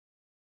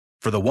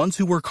For the ones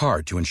who work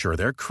hard to ensure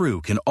their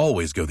crew can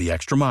always go the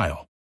extra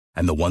mile,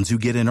 and the ones who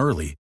get in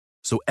early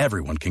so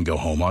everyone can go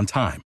home on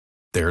time,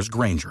 there's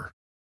Grainger,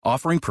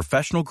 offering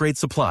professional-grade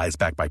supplies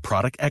backed by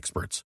product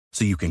experts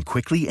so you can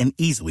quickly and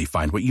easily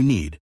find what you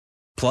need.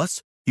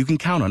 Plus, you can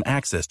count on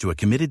access to a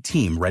committed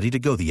team ready to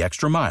go the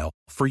extra mile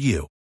for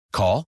you.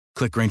 Call,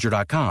 click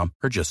Grainger.com,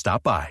 or just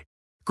stop by.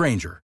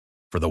 Grainger,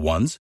 for the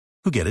ones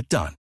who get it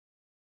done.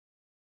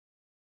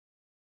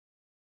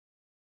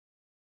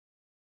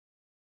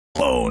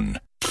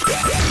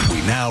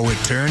 We now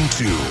return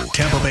to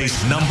Tampa Bay's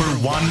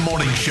 #1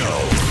 morning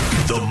show,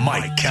 The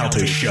Mike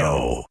Calta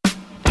Show.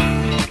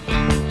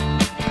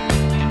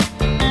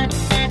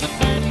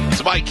 It's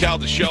the Mike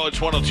Calta Show. It's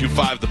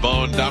 102.5 The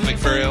Bone. Dominic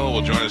Ferriel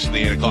will join us in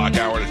the 8 o'clock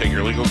hour to take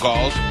your legal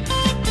calls.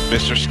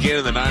 Mr. Skin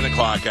in the 9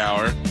 o'clock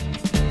hour.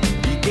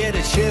 You get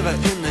a shiver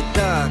in the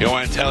dark. I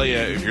want to tell you,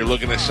 if you're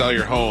looking to sell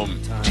your home,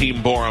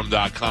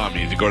 teamborum.com. You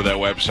need to go to that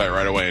website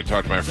right away and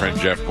talk to my friend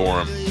Jeff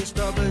Borum.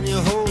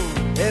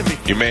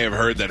 You may have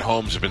heard that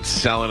homes have been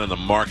selling and the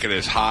market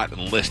is hot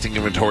and listing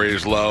inventory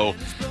is low.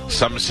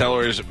 Some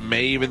sellers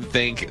may even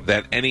think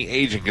that any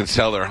agent can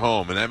sell their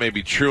home, and that may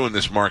be true in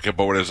this market,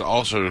 but what is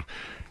also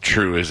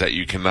true is that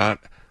you cannot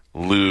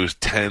lose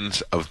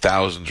tens of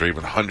thousands or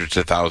even hundreds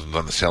of thousands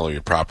on the sale of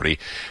your property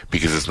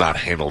because it's not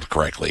handled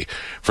correctly.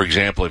 For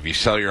example, if you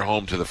sell your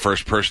home to the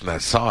first person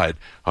that saw it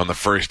on the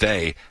first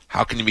day,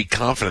 how can you be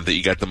confident that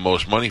you got the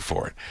most money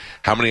for it?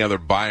 How many other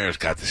buyers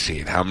got to see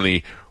it? How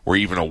many were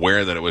even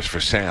aware that it was for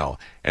sale?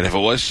 And if it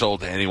was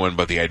sold to anyone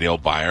but the ideal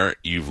buyer,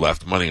 you've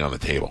left money on the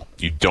table.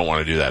 You don't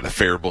want to do that. A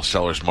favorable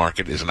seller's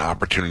market is an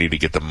opportunity to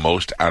get the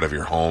most out of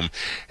your home,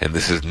 and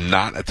this is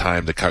not a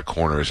time to cut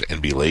corners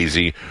and be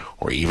lazy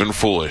or even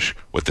foolish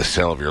with the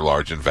sale of your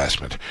large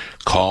investment.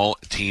 Call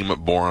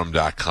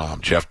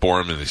teamborum.com. Jeff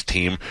Borum and his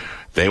team,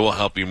 they will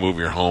help you move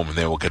your home, and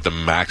they will get the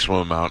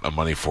maximum amount of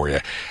money for you.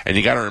 And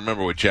you got to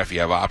remember with Jeff, you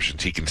have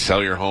options. He can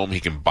sell your home,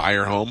 he can buy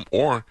your home,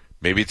 or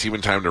maybe it's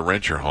even time to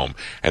rent your home,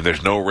 and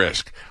there's no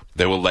risk.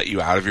 They will let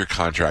you out of your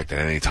contract at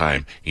any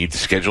time. You need to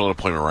schedule an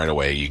appointment right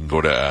away. You can go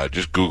to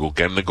just Google,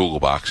 get in the Google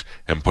box,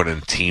 and put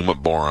in Team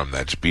Borum.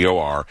 That's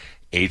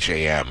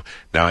BORHAM.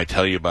 Now, I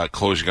tell you about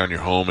closing on your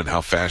home and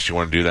how fast you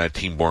want to do that.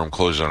 Team Borum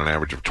closes on an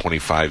average of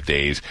 25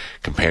 days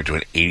compared to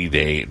an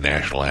 80-day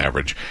national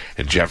average.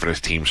 And Jeff and his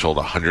team sold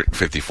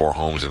 154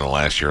 homes in the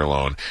last year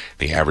alone.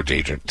 The average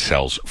agent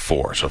sells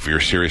 4. So if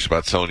you're serious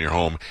about selling your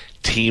home,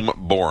 Team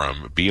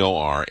Borum,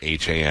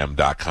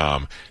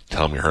 BORHAM.com.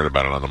 Tell him you heard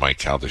about it on the Mike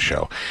Calta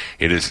Show.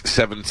 It is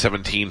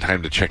 7:17.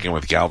 Time to check in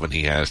with Galvin.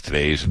 He has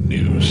today's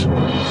news. And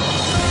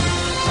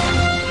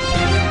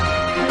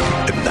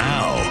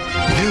now,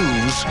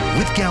 news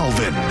with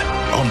Galvin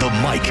on the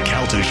Mike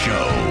Calta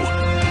Show.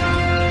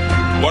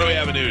 What do we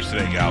have in news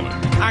today, Galvin?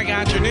 I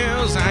got your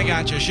news. I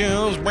got your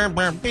shoes. I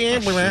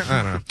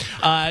don't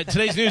know.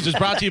 Today's news is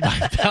brought to you by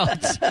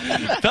Pelts.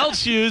 Pelts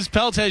Shoes.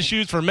 Pelts has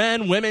shoes for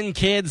men, women,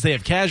 kids. They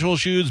have casual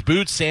shoes,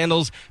 boots,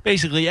 sandals,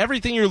 basically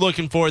everything you're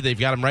looking for. They've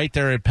got them right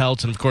there at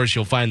Pelts, and, of course,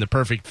 you'll find the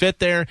perfect fit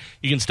there.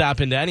 You can stop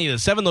into any of the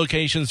 7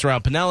 locations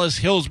throughout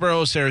Pinellas,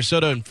 Hillsborough,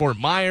 Sarasota, and Fort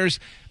Myers.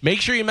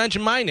 Make sure you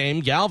mention my name,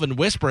 Galvin.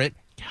 Whisper it.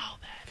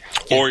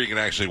 Or you can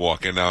actually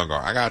walk in now and go,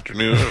 I got your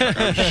news. I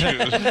got your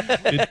shoes.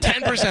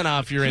 10%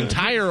 off your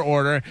entire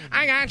order.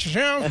 I got your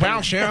shoes.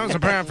 Well, shoes are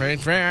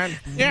perfect fit.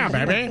 Yeah,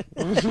 baby.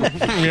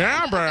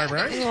 Yeah,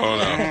 baby.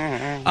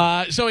 Oh,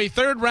 no. So a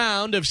third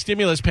round of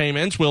stimulus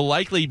payments will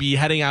likely be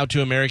heading out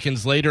to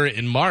Americans later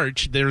in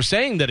March. They're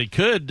saying that it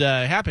could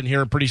happen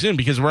here pretty soon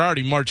because we're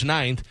already March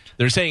 9th.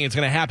 They're saying it's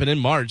going to happen in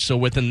March, so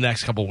within the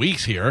next couple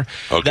weeks here.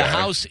 Okay. The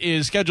House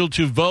is scheduled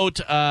to vote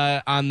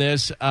on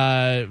this,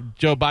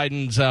 Joe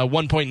Biden's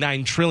 $1.9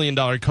 trillion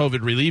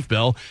COVID relief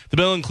bill. The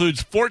bill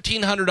includes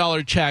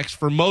 $1,400 checks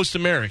for most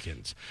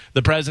Americans.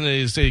 The president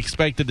is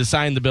expected to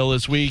sign the bill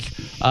this week.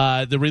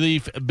 The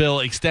relief bill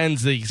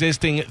extends the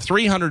existing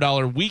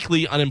 $300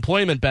 weekly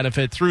unemployment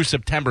benefit through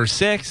September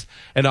 6th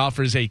and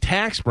offers a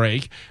tax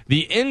break.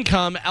 The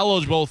income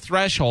eligible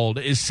threshold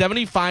is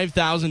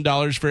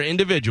 $75,000 for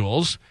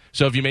individuals.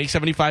 So if you make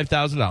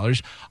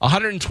 $75,000,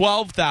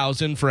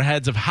 $112,000 for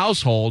heads of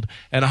household,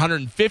 and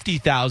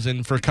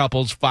 $150,000 for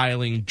couples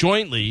filing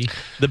jointly.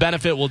 The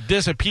benefit will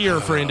disappear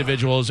for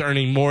individuals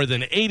earning more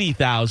than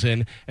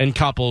 $80,000 and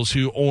couples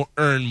who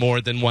earn more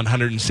than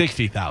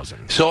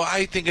 $160,000. So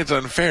I think it's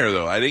unfair,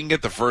 though. I didn't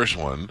get the first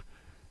one,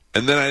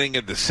 and then I didn't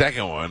get the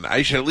second one.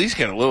 I should at least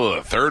get a little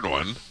of the third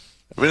one.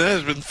 I mean,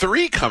 there's been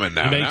 3 coming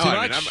now. You make too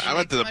I mean, much? I'm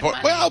at the point.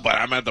 Well, but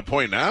I'm at the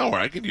point now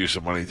where I could use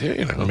some money too.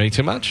 You know, You make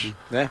too much?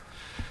 Yeah.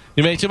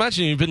 You make too much,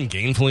 and you've been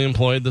gainfully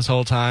employed this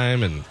whole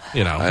time, and,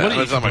 you know.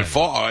 That's not my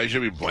fault. I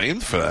should be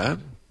blamed for that.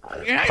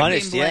 You're not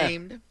Punished, being yeah.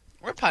 blamed.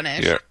 We're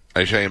punished. Yeah,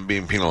 I am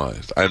being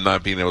penalized. I'm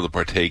not being able to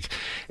partake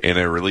in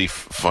a relief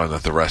fund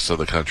that the rest of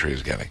the country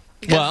is getting.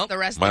 Because Well, the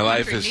rest My of the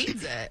life country is.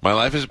 needs it. My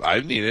life is.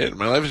 I need it.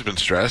 My life has been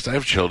stressed. I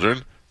have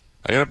children.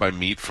 I gotta buy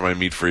meat for my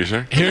meat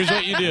freezer. Here's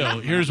what you do.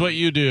 Here's what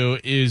you do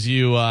is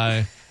you,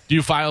 do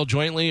you file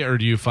jointly or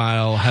do you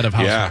file head of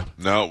household?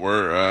 Yeah. No,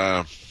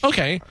 we're.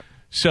 Okay.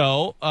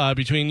 So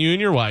between you and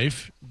your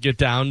wife, get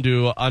down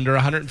to under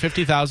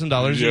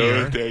 $150,000 a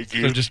year. Thank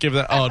you. So just give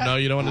that. Oh no,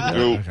 you don't want to do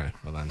it. Nope. Okay,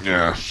 well then.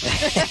 Yeah.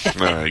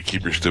 All right,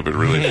 keep your stupid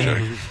relief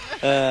check.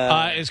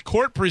 As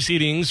court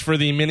proceedings for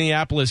the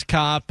Minneapolis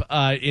cop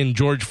in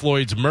George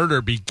Floyd's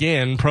murder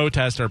begin,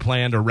 protests are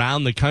planned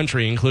around the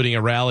country, including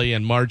a rally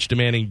and march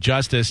demanding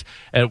justice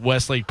at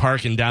Westlake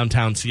Park in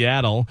downtown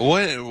Seattle.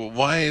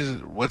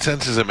 What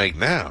sense does it make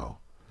now?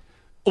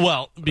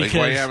 Well, because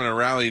why are you having a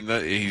rally?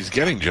 He's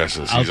getting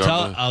justice.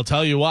 I'll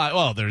tell you why.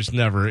 Well, there's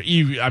never.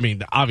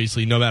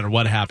 Obviously, no matter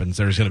what happens,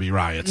 there's going to be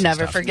riots.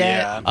 Never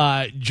forget.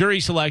 Yeah. Jury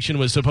selection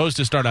was supposed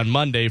to start on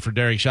Monday for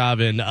Derek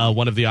Chauvin,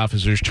 one of the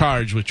officers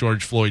charged with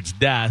George Floyd's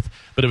death,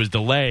 but it was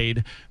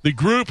delayed. The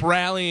group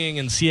rallying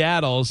in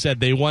Seattle said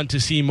they want to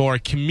see more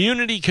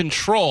community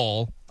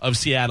control of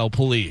Seattle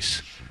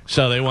police.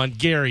 So they want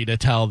Gary to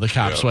tell the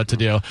cops what to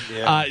do.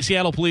 Yeah.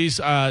 Seattle police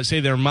say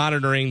they're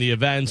monitoring the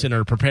events and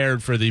are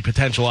prepared for the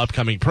potential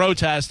upcoming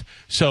protest,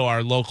 so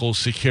are local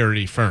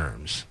security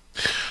firms.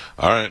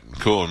 All right,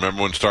 cool.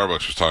 Remember when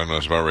Starbucks was talking to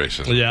us about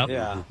racism?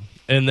 Yeah.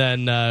 And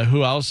then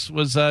who else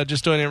was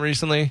just doing it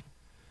recently?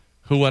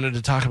 Who wanted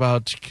to talk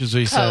about, because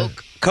we said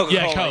Coca-Cola.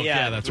 Yeah, Coke.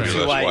 Yeah, that's right. Be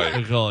less white.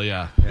 Coca-Cola,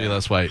 yeah. Be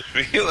less white.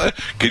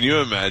 Can you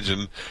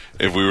imagine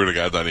if we would have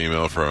got that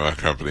email from our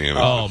company and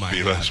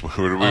we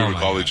would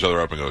call each other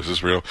up and go, "Is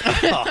this real?"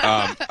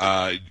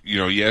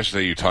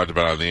 Yesterday you talked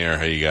about on the air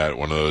how you got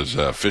one of those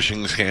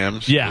phishing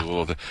scams.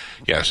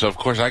 Yeah. So of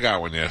course I got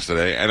one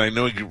yesterday, and I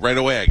know right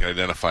away I can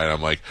identify it.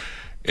 I'm like,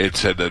 it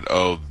said that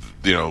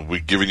we're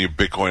giving you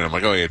Bitcoin. I'm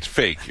like, oh yeah, it's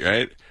fake,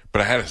 right? But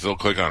I had to still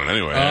click on it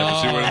anyway. I had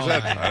to see what it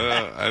said.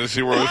 I had to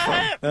see where it was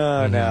from.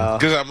 Oh, no.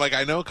 Because I'm like,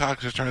 I know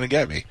Cox is trying to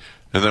get me.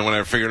 And then when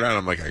I figured out,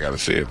 I'm like, I got to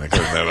see it. And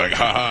they're like,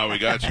 ha, we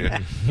got you.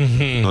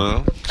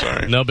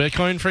 Sorry. No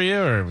Bitcoin for you,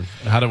 or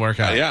how'd it work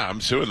out? Yeah, I'm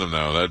suing them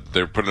now. That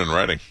they're putting it in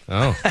writing.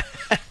 Oh,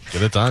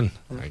 get it done.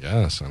 I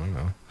guess. I don't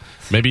know.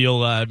 Maybe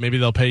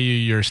they'll pay you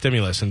your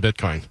stimulus in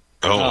Bitcoin.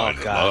 Oh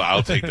God.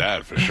 I'll take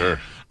that for sure.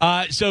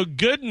 So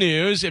good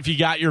news, if you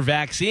got your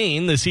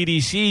vaccine, the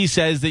CDC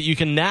says that you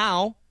can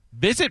now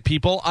visit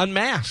people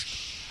unmasked.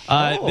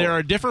 There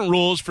are different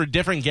rules for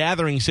different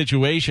gathering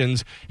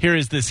situations. Here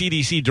is the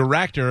CDC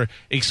director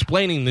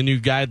explaining the new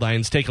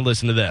guidelines. Take a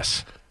listen to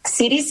this.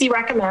 CDC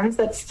recommends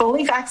that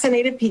fully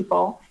vaccinated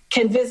people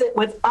can visit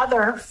with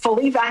other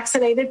fully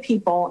vaccinated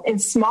people in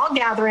small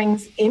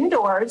gatherings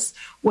indoors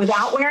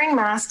without wearing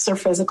masks or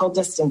physical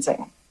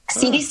distancing.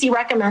 CDC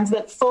recommends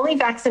that fully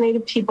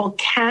vaccinated people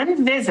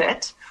can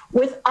visit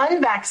with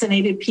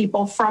unvaccinated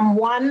people from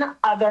one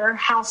other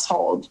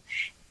household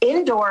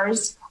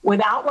indoors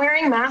without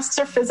wearing masks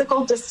or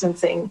physical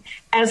distancing,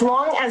 as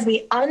long as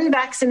the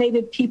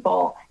unvaccinated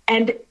people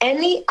and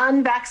any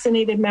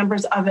unvaccinated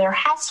members of their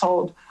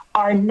household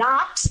are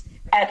not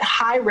at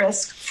high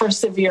risk for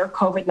severe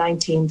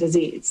COVID-19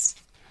 disease.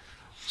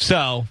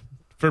 So,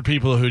 for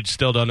people who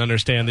still don't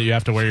understand that you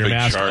have to wear your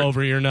mask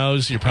over your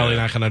nose, you're probably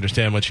not going to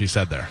understand what she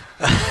said there.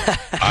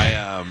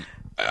 I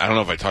don't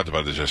know if I talked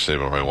about this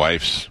yesterday, but my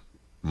wife's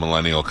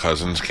millennial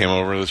cousins came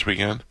over this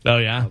weekend. Oh,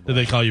 yeah? Did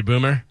they call you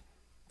boomer?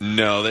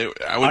 No,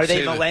 are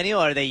they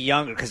millennial or are they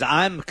younger? Because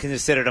I'm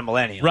considered a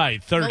millennial.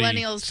 Right, 30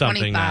 Millennials,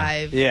 something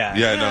 25. Yeah.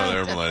 Yeah, no,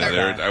 they're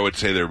millennial. I would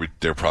say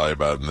they're probably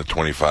about in the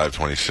 25,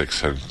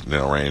 26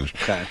 range.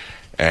 Okay.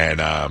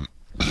 And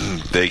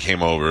they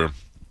came over,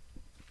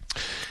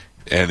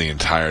 and the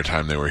entire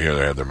time they were here,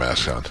 they had their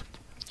masks on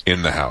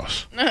in the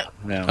house.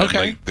 No.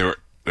 Okay.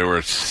 There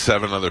were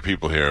 7 other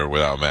people here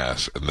without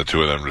masks, and the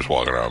 2 of them just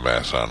walking around with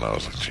masks on. I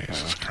was like,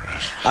 Jesus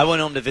Christ. I went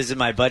home to visit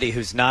my buddy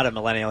who's not a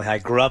millennial. I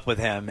grew up with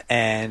him,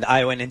 and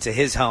I went into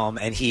his home,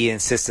 and he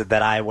insisted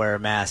that I wear a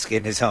mask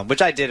in his home,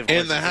 which I did, of course.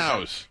 In the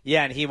house?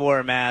 Yeah, and he wore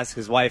a mask.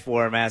 His wife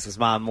wore a mask. His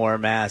mom wore a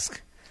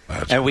mask.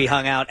 That's and we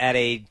hung out at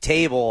a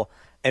table,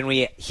 and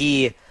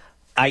he,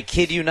 I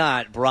kid you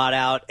not, brought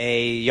out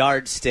a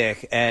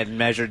yardstick and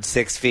measured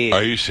 6 feet.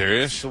 Are you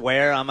serious?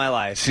 Swear on my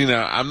life. See,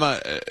 now, I'm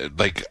not,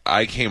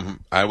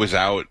 I was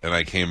out, and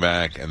I came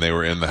back, and they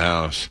were in the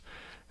house.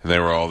 And they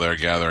were all there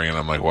gathering, and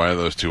I'm like, why are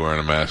those 2 wearing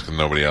a mask and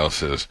nobody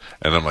else is?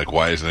 And I'm like,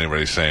 why isn't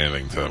anybody saying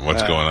anything to them?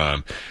 What's going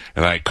on?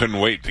 And I couldn't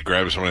wait to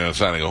grab somebody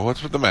outside and go,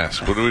 what's with the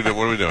mask? What are we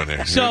doing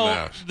here?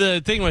 So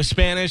the thing with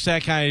Spanish,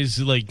 that guy's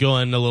like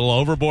going a little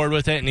overboard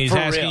with it, and he's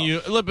asking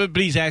you, but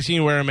he's asking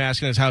you to wear a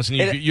mask in his house, and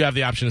you have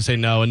the option to say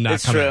no and not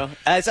it's come true. in.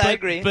 I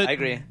agree. But I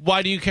agree.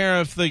 Why do you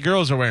care if the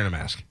girls are wearing a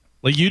mask?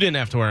 Like, you didn't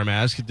have to wear a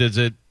mask.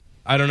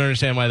 I don't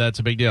understand why that's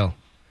a big deal.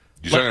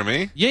 You talking to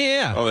me?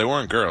 Yeah. Oh, they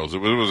weren't girls. It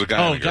was a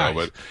guy and a girl,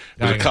 but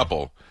it was a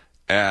couple.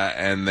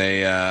 And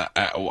they,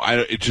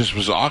 it just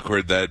was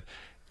awkward that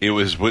it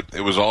was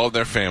all of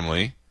their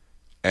family,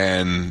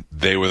 and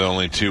they were the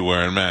only 2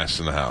 wearing masks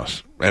in the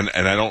house. And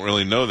I don't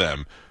really know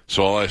them.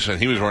 So all I said,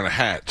 he was wearing a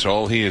hat. So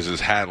all he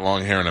is hat,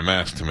 long hair, and a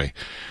mask to me.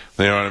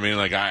 You know what I mean?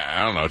 Like,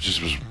 I don't know. It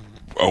just was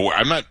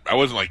I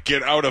wasn't like,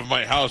 get out of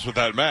my house with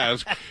that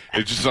mask.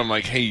 It's just, I'm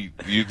like, hey,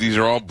 these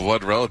are all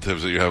blood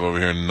relatives that you have over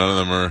here, and none of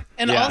them are.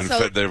 And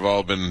also, they've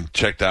all been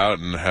checked out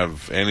and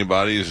have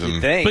antibodies.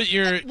 And But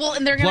your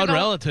and they're blood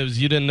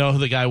relatives, you didn't know who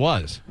the guy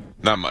was.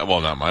 not my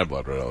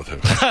blood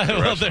relatives.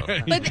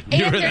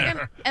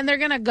 And they're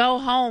gonna go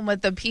home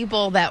with the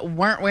people that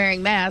weren't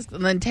wearing masks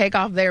and then take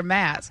off their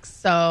masks.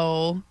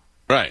 So,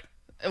 right.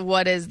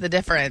 What is the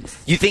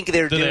difference? You think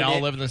Do they all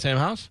live in the same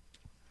house?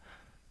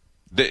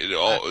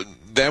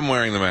 Them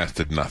wearing the mask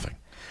did nothing.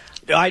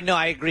 I know,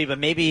 I agree, but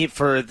maybe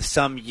for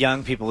some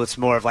young people, it's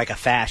more of like a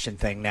fashion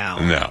thing now.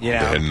 No, you know?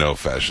 they had no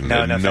fashion.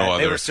 No, they had no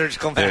other. They were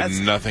surgical They masks.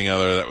 had nothing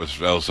other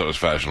else that was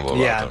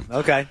fashionable about them.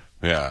 Okay.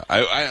 Yeah,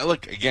 I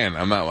look again.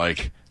 I'm not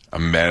like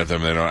I'm mad at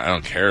them. I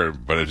don't care,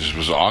 but it just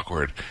was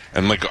awkward.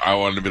 And like I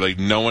wanted to be like,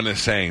 no one is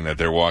saying that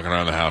they're walking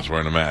around the house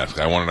wearing a mask.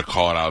 I wanted to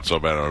call it out so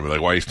bad. I would be like,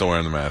 why are you still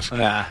wearing the mask?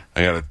 Yeah.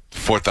 I got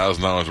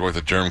 $4,000 worth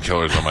of germ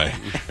killers on my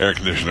air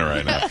conditioner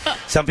right now.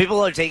 Some people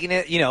are taking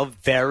it,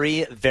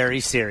 very, very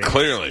serious.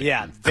 Clearly.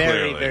 Yeah,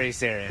 very, very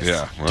serious.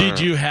 Yeah.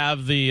 Did you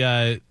have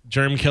the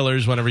germ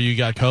killers whenever you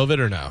got COVID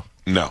or no?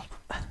 No.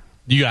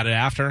 You got it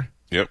after?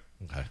 Yep.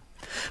 Okay.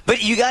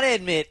 But you got to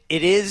admit,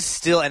 it is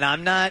still, and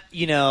I'm not,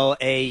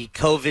 a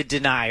COVID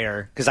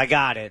denier because I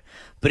got it,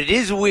 but it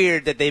is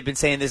weird that they've been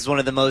saying this is one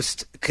of the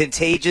most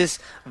contagious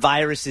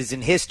viruses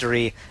in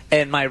history,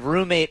 and my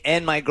roommate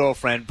and my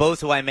girlfriend,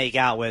 both who I make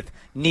out with,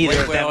 neither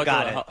of them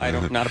got it. I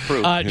don't not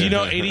approve. Do you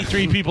know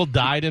 83 people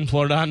died in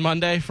Florida on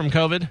Monday from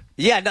COVID?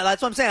 Yeah, no,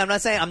 that's what I'm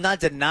saying. I'm not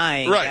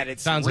denying that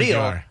it's Sounds like real.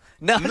 you are.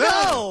 No.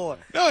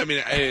 No, I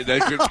mean,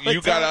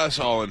 you got us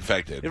all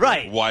infected.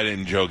 Right. Why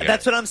didn't Joe get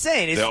That's it? what I'm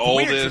saying. It's the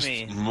weird oldest, to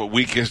me.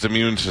 weakest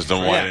immune system,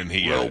 why didn't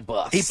he get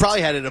it? He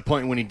probably had it at a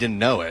point when he didn't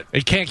know it.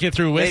 It can't get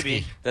through whiskey.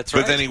 Maybe. That's right.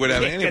 But then he would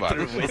have Can't get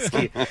antibodies. through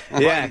whiskey.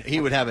 Yeah, he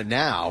would have it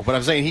now. But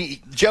I'm saying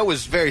Joe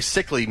was very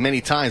sickly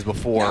many times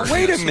before. Now,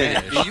 wait a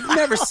minute. You've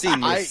never seen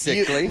me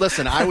sickly.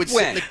 Listen, I would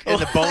sit in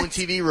the Bone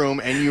TV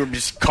room and you were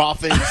just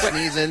coughing,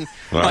 sneezing.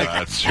 Well,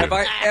 that's true. Have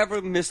I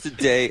ever missed a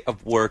day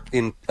of work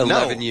in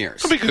 11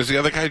 years? Because the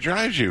other guy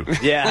drives you.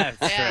 Yeah.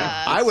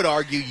 I would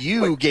argue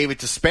you gave it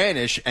to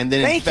Spanish and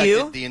then Thank infected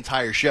you. the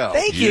entire show.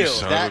 Thank You you.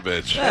 son of a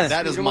bitch.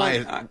 That is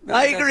my.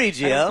 I agree,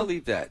 Gio. I don't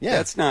believe that. Yeah,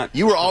 That's not.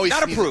 You were always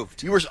not sneezing,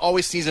 approved. You were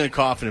always sneezing and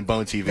coughing in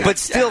Bone TV. But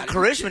still,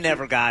 Karishma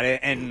never got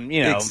it, and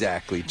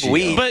Exactly, Gio.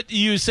 we But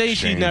you say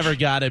she never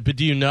got it, but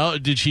do you know,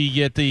 did she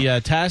get the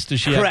test?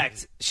 Does she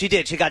correct. She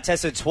did. She got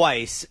tested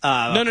twice.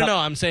 No.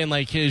 I'm saying,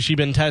 like, has she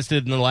been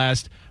tested in the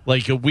last,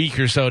 like, a week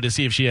or so to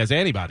see if she has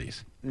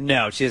antibodies?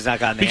 No, she has not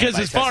gotten the Because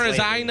antibody as far test as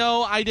I lately.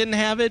 know, I didn't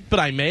have it, but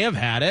I may have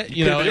had it.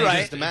 You know, You're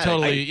it's right. just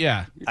totally,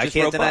 yeah. I Just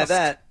can't deny robust.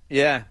 that.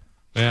 Yeah.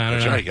 Yeah, I don't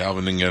That's know. right.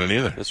 Galvin didn't get it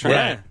either. That's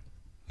right.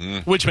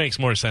 Yeah. Which makes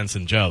more sense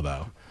than Joe,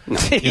 though.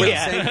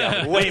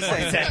 Yeah. Way more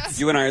sense.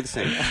 You and I are the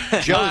same.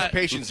 Joe is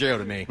patient zero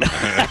to me.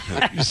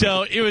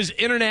 So it was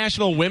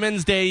International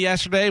Women's Day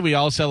yesterday. We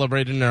all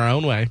celebrated in our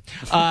own way.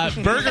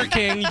 Burger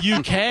King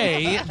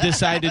UK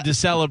decided to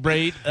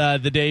celebrate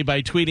the day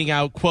by tweeting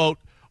out, quote,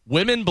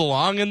 "Women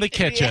belong in the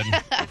kitchen."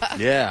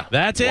 Yeah.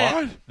 That's it.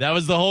 What? That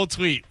was the whole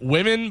tweet.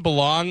 Women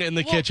belong in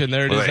the kitchen.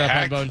 There it Were is they up on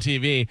hacked? Bone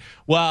TV.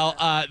 Well,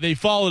 they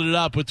followed it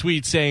up with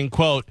tweets saying,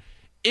 quote,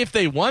 "If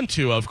they want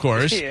to, of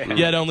course,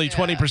 yet only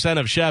 20%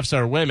 of chefs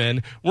are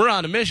women. We're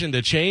on a mission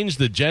to change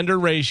the gender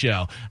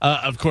ratio."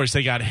 Of course,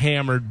 they got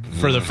hammered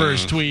for the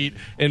first tweet,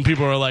 and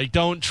people were like,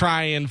 don't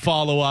try and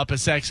follow up a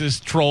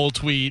sexist troll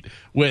tweet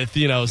with,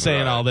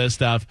 saying all this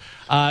stuff.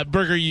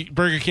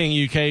 Burger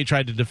King UK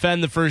tried to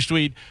defend the first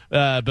tweet,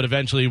 but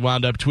eventually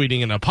wound up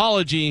tweeting an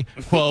apology.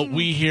 Quote,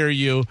 "We hear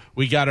you.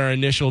 We got our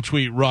initial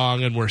tweet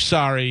wrong, and we're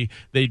sorry."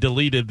 They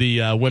deleted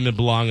the "women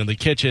belong in the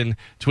kitchen"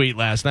 tweet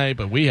last night,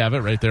 but we have it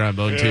right there on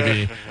Bone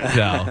TV.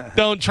 So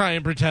don't try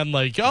and pretend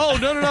like, oh,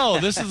 no,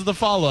 this is the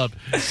follow-up.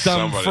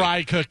 Some Somebody.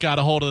 fry cook got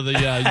a hold of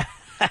the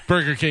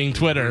Burger King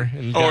Twitter.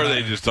 And Or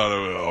they just thought,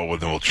 well,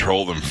 then we'll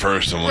troll them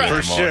first and we'll get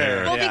them all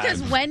here. Well,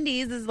 because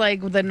Wendy's is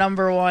like the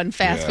number one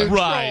fast food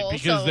Right, troll,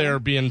 because so- they're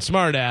being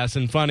smart-ass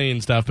and funny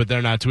and stuff, but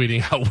they're not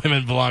tweeting out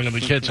 "women belong in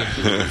the kitchen."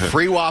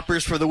 Free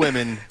Whoppers for the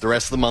women the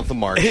rest of the month of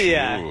March.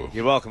 Yeah. Ooh.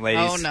 You're welcome,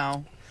 ladies. Oh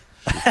no.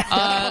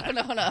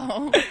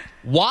 No.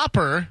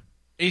 Whopper,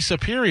 a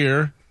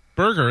superior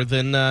burger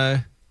than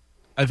I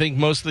think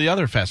most of the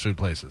other fast food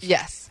places.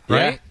 Yes.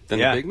 Right? Then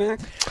Yeah. the Big Mac?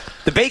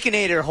 The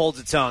Baconator holds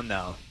its own,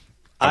 though.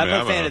 I mean,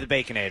 I'm a fan of the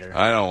Baconator.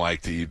 I don't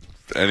like to eat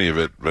any of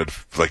it, but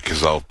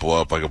because I'll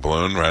blow up like a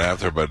balloon right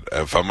after. But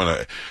if I'm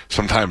gonna,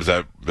 sometimes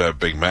that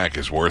Big Mac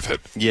is worth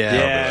it. Yeah.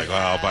 I'll be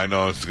like, well, I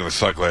know it's gonna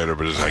suck later,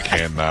 but I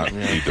can't not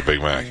eat the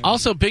Big Mac.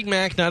 Also, Big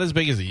Mac not as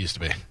big as it used to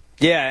be.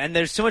 Yeah, and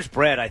there's too much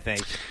bread, I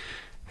think.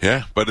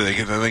 Yeah, but they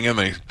get the thing in,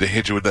 they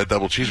hit you with that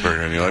double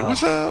cheeseburger, and you're like,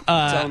 what's up?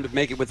 Tell them to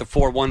make it with the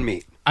 4-1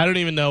 meat. I don't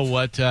even know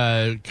what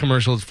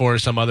commercial it's for.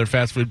 Some other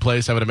fast food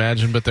place, I would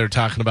imagine, but they're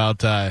talking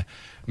about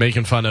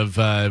making fun of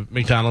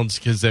McDonald's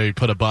because they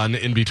put a bun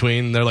in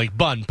between. They're like,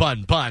 bun. We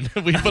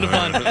put a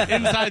bun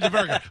inside the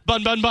burger.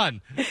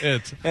 Bun.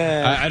 It's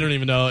I don't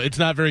even know. It's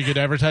not very good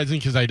advertising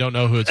because I don't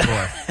know who it's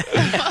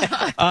for.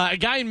 A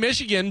guy in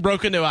Michigan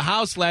broke into a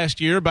house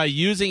last year by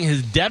using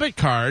his debit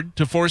card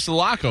to force the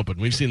lock open.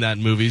 We've seen that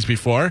in movies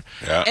before.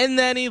 Yeah. And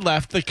then he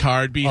left the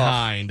card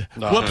behind.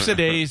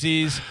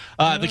 Whoops-a-daisies.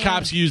 The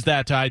cops used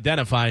that to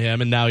identify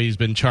him, and now he's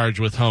been charged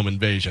with home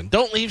invasion.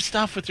 Don't leave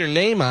stuff with your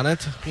name on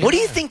it. What do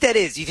you think that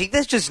is? Do you think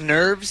that's just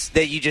nerves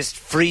that you just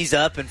freeze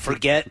up and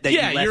forget that you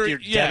left your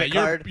debit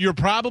card? You're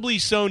probably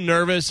so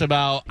nervous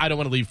about, I don't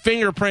want to leave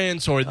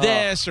fingerprints or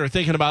this or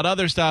thinking about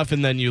other stuff,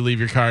 and then you leave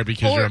your card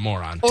because you're a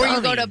moron. Or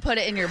you go to put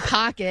it in your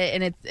pocket,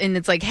 and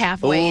it's like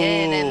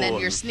halfway in, and then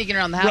you're sneaking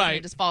around the house and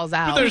it just falls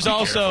out. But there's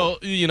also,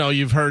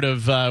 you've heard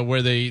of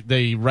where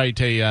they write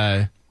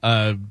a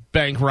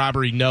bank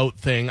robbery note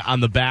thing on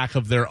the back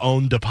of their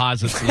own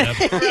deposit slip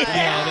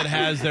that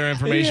has their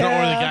information, or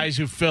the guys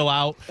who fill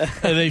out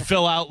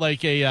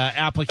like a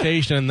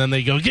application, and then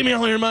they go, give me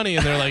all your money,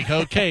 and they're like,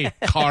 okay,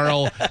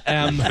 Carl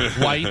M.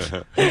 White,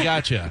 we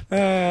got you.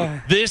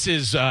 This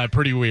is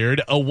pretty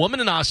weird. A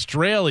woman in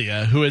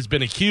Australia who has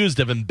been accused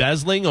of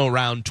embezzling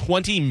around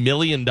 $20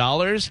 million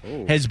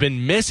has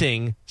been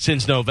missing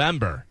since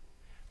November,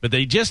 but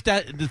they just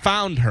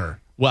found her.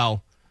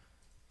 Well,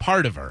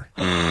 part of her.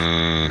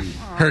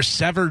 Her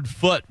severed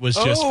foot was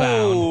just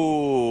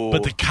found.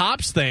 But the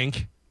cops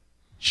think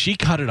she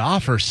cut it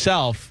off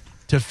herself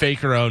to fake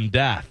her own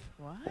death.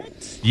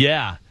 What?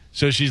 Yeah.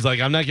 So she's like,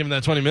 I'm not giving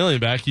that $20 million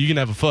back. You can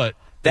have a foot.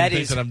 That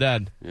is that I'm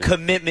dead.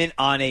 Commitment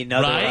on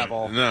another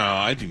level. No,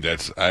 I think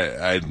that's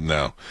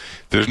no.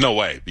 There's no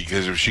way,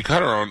 because if she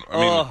cut her own, I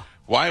mean,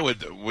 why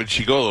would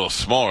she go a little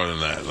smaller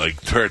than that?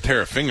 Like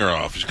tear a finger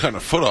off? She's cutting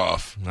a foot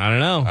off. I don't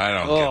know. I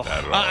don't get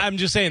that at all. I'm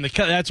just saying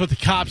that's what the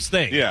cops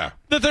think. Yeah.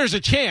 That there's a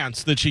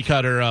chance that she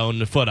cut her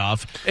own foot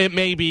off. It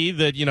may be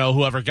that,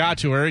 whoever got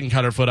to her and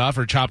cut her foot off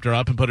or chopped her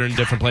up and put her in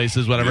different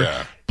places, whatever.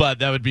 Yeah. But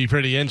that would be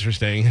pretty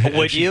interesting.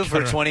 Would you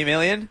for $20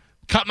 million?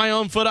 Cut my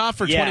own foot off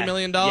for $20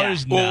 million? Yeah.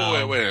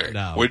 No. Wait.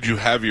 No. Would you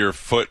have your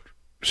foot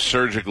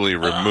surgically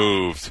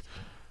removed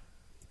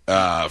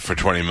for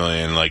 $20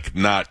 million, like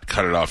not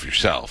cut it off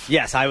yourself?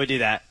 Yes, I would do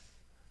that.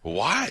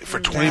 Why?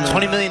 For $20 million?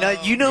 $20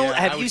 million.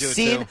 Have you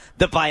seen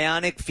the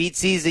bionic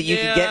feetsies that you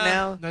can get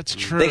now? That's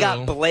true. They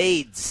got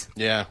blades.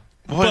 Yeah.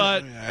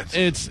 But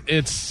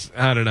it's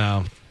I don't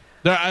know.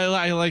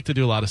 I like to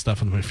do a lot of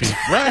stuff with my feet.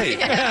 Right.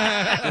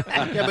 Yeah,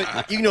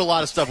 but you can do a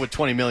lot of stuff with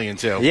 $20 million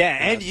too. Yeah,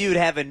 and you'd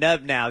have a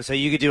nub now, so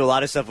you could do a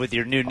lot of stuff with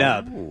your new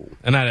nub.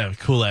 And I'd have a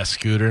cool-ass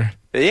scooter.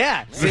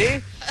 Yeah, see?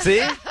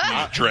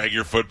 Drag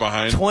your foot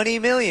behind. $20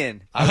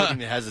 million. I wouldn't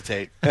even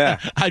hesitate. Yeah.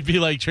 I'd be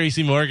like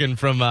Tracy Morgan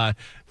from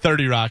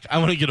 30 Rock. I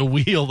want to get a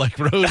wheel like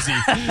Rosie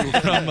from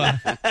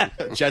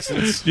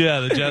Jetsons. Yeah,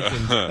 the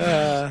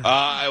Jetsons.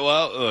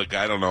 Well, look,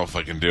 I don't know if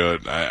I can do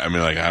it. I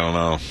mean, I don't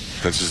know.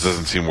 That just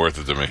doesn't seem worth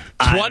it to me.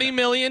 $20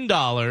 million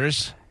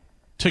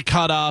to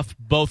cut off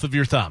both of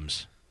your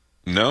thumbs.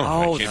 No,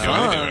 I can't do anything.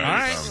 All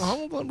right,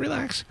 hold on,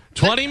 relax.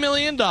 $20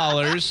 million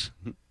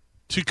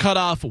to cut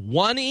off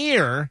one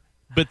ear,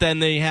 but then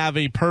they have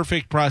a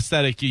perfect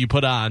prosthetic you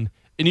put on,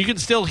 and you can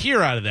still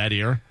hear out of that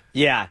ear.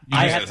 Yeah,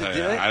 I have to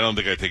do it. I don't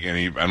think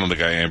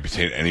I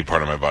amputate any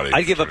part of my body.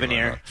 I'd give up an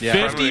ear. Yeah.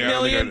 $50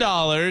 million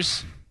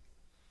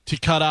to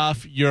cut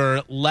off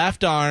your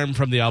left arm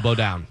from the elbow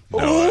down.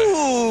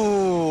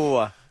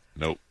 Ooh.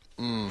 Nope.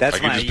 That's I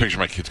can just picture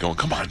my kids going,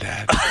 come on,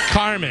 Dad.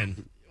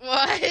 Carmen.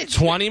 What?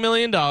 $20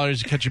 million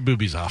to cut your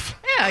boobies off.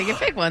 Yeah, you get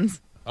fake ones.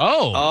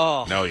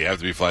 Oh. No, you have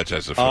to be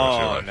flat-chested for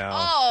it. No.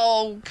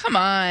 Oh, come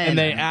on. And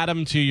they add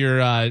them to your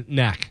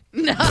neck.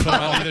 No. Put them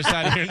on either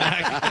side of your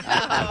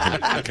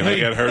neck. Can I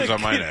get hers on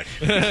my neck?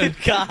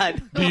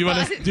 God. Do you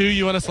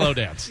want to slow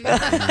dance?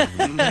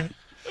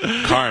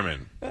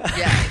 Carmen.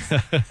 Yes.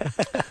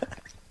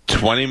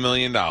 $20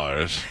 million,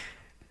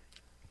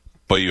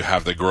 but you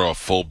have to grow a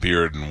full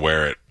beard and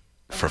wear it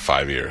for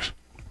 5 years.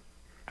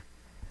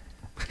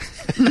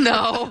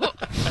 No.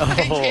 I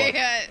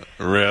can't.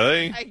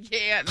 Really? I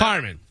can't.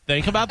 Carmen,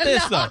 think about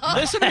this, though.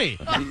 Listen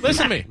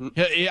to me.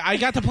 I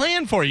got the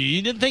plan for you.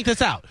 You didn't think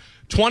this out.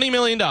 $20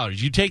 million.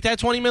 You take that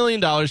 $20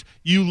 million,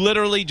 you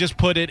literally just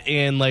put it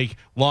in like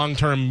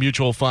long-term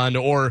mutual fund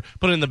or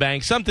put it in the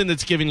bank, something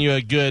that's giving you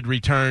a good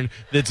return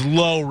that's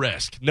low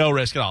risk, no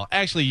risk at all.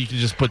 Actually, you can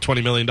just put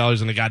 $20 million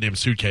in a goddamn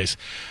suitcase.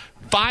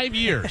 5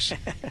 years.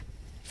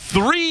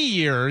 3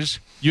 years,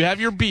 you have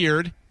your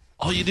beard.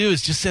 All you do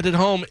is just sit at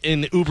home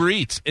in Uber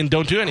Eats and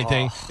don't do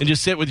anything and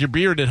just sit with your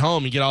beard at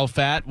home. You get all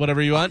fat,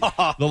 whatever you want.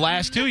 The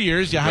last 2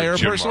 years, you hire a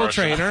personal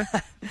trainer,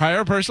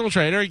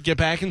 get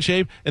back in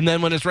shape, and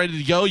then when it's ready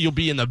to go, you'll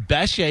be in the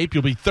best shape.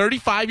 You'll be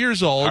 35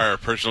 years old. Hire a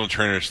personal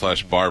trainer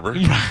 / barber.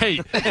 Right.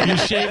 You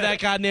shave that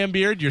goddamn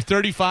beard. You're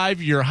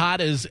 35. You're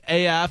hot as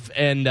AF,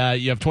 and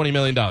you have $20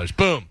 million.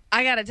 Boom.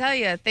 I got to tell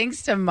you,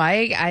 thanks to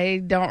Mike, I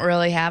don't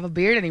really have a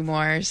beard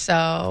anymore,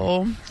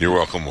 so... You're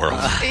welcome, world.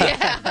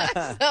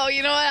 Yeah, so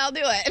you know what? I'll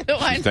do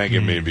it. She's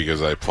thanking me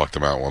because I plucked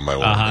them out one by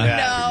one.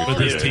 No. With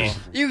his teeth.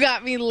 You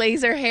got me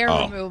laser hair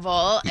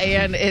removal,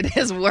 and it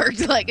has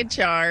worked like a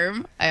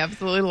charm. I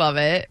absolutely love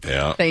it.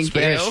 Yeah. Thank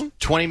you.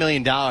 $20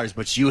 million,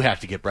 but you have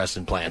to get breast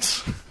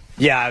implants.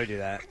 Yeah, I would do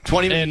that.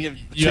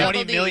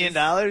 $20 million?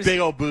 Big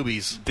old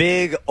boobies.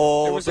 Big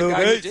old There was a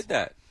guy who did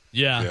that.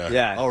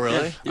 Yeah. Oh,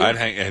 really? Yeah.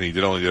 And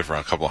he only did it for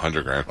a couple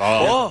 $100,000.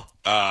 Oh.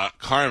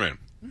 Carmen.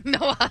 No,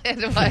 I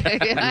know.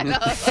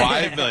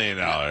 $5 million.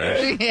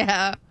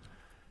 Yeah.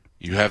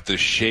 You have to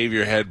shave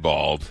your head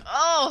bald.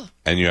 Oh.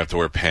 And you have to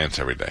wear pants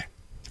every day.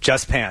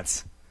 Just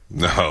pants.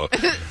 No.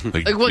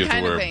 Like what you have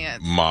kind to of wear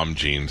pants? Mom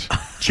jeans.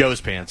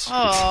 Joe's pants.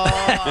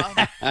 Oh.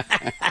 I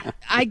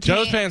can't.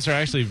 Joe's pants are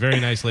actually very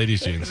nice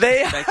ladies' jeans.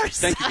 They are.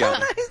 Thank you,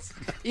 Galvin.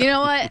 You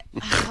know what?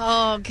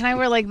 Oh, can I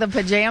wear like the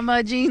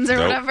pajama jeans or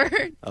Nope.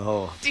 whatever?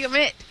 Oh. Damn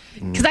it.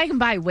 Because I can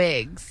buy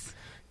wigs.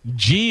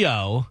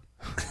 Geo,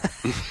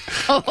 This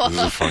is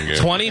a fun game.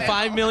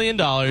 $25 million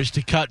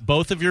to cut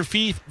both of your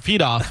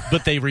feet off,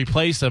 but they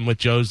replace them with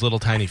Joe's little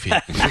tiny feet.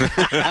 I'm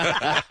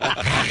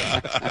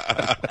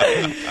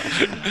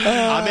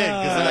in,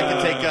 because then I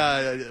can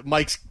take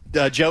Mike's,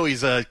 Joey's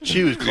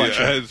shoes clutcher.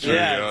 Yeah, that's true.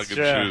 Yeah, Yeah, it's good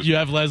true. shoes. You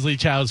have Leslie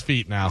Chow's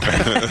feet now.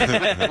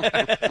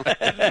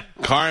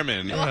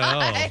 Carmen.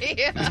 Oh.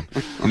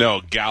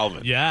 No,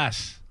 Galvin.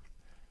 Yes.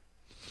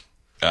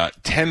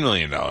 $10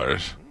 million.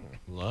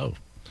 Low.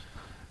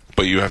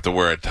 But you have to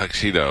wear a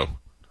tuxedo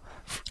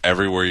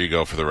everywhere you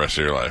go for the rest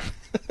of your life.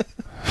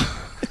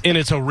 And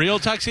it's a real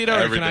tuxedo, or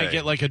Every can I day.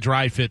 get like a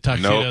dry fit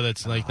tuxedo Nope.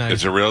 that's like nice?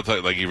 It's a real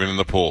like even in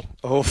the pool.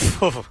 Oh.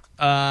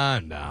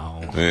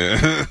 No.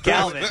 Yeah.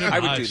 Galvin. I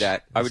would do much.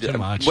 that. I It's would. too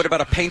much. What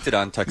about a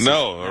painted-on tuxedo?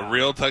 No, a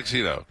real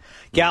tuxedo.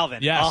 Galvin.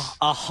 Yes.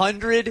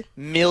 $100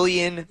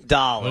 million. Ooh, This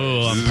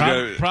I'm is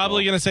gonna-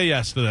 probably going to say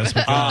yes to this.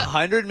 But go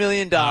ahead. $100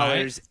 million, All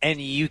right. and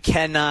you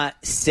cannot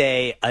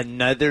say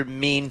another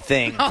mean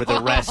thing for the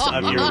rest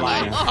of your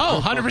life.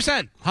 Oh,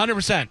 100%.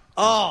 100%.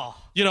 Oh.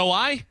 You know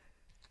why?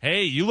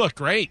 Hey, you look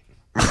great.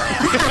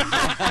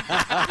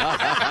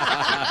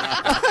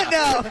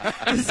 No,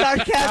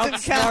 sarcasm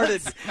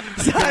counts.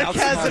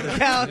 Sarcasm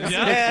counts,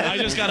 Yeah, man. I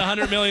just got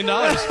 $100 million.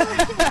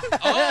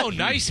 Oh,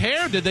 nice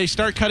hair. Did they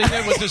start cutting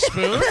it with a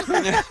spoon?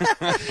 No,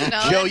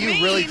 Joe, that's you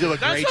mean. really do a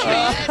That's great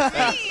not job.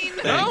 That's mean.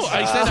 No,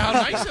 I said how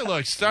nice it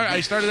looks.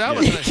 I started out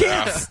with You nice.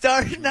 can't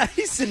start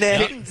nice and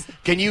end.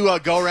 Can you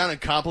go around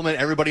and compliment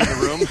everybody in the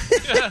room?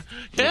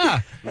 Yeah.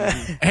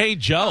 Hey,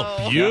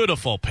 Joe,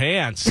 beautiful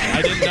pants.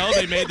 I didn't know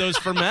they made those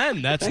for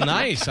men. That's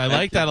nice. I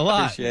like that a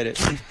lot. Appreciate it.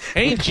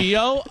 Hey,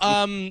 Gio,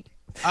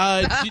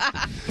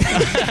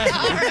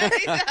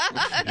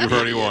 You've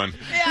already won.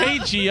 hey,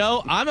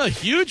 Gio, I'm a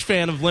huge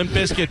fan of Limp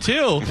Bizkit,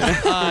 too.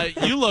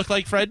 You look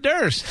like Fred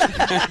Durst. That's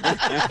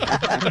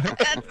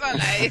so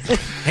nice.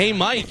 Hey,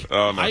 Mike,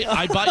 Oh, no.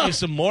 I bought you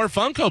some more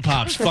Funko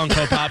Pops,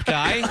 Funko Pop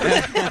guy.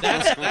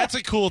 That's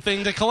a cool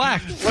thing to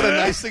collect. What a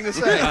nice thing to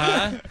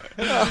say.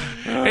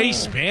 Hey,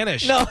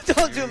 Spanish. No,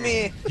 don't do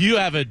me. You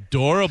have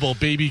adorable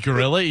baby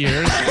gorilla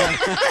ears.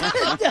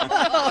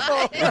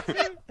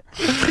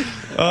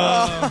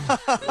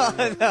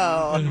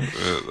 No.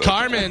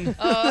 Carmen,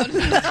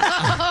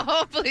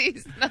 Oh,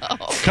 please, no.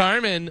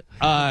 Carmen,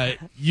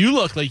 you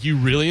look like you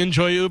really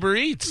enjoy Uber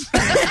Eats.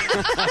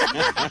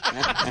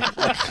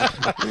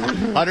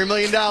 $100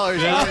 million.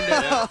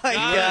 Oh, my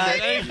God.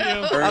 Thank you.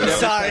 I'm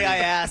sorry I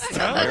asked.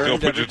 Go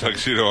put your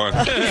tuxedo on.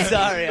 I'm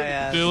sorry I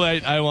asked. Too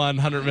late. I won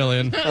 $100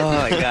 million. Oh,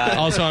 my God.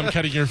 Also, I'm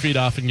cutting your feet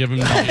off and giving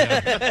them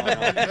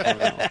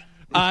to you.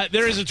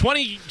 There is a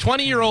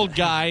 20-year-old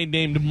guy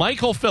named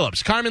Michael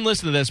Phillips. Carmen,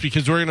 listen to this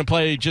because we're going to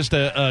play just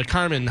a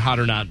Carmen Hot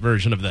or Not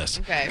version of this.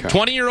 Okay.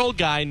 20-year-old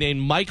guy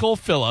named Michael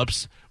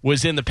Phillips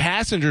was in the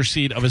passenger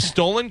seat of a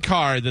stolen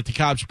car that the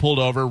cops pulled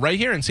over right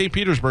here in St.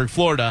 Petersburg,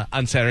 Florida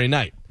on Saturday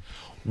night.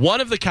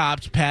 One of the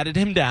cops patted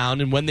him down,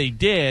 and when they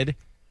did,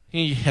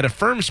 he had a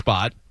firm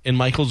spot in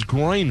Michael's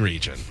groin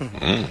region.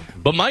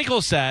 But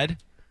Michael said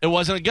it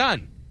wasn't a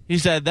gun. He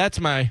said, that's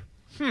my,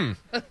 you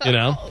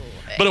know.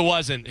 But it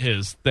wasn't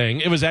his thing.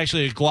 It was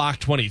actually a Glock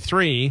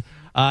 23.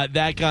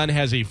 That gun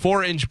has a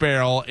 4-inch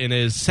barrel and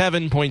is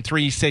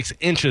 7.36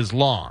 inches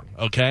long,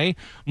 okay?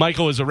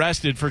 Michael was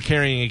arrested for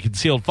carrying a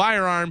concealed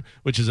firearm,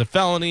 which is a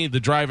felony. The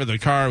driver of the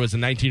car was a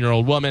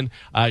 19-year-old woman.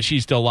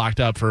 She's still locked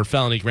up for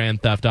felony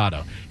grand theft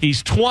auto.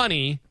 He's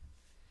 20.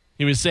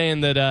 He was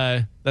saying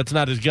that that's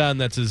not his gun,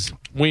 that's his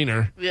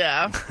wiener.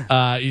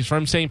 Yeah. He's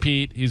from St.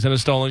 Pete. He's in a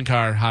stolen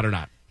car. Hot or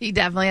not? He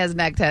definitely has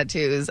neck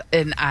tattoos,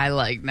 and I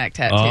like neck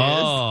tattoos.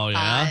 Oh, yeah?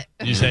 Hot.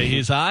 You say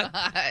he's hot?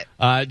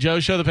 Hot. Joe,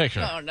 show the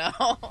picture. Oh, no.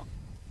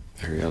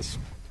 There he is.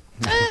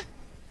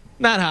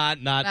 Not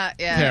hot, not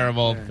yeah.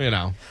 terrible, you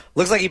know.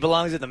 Looks like he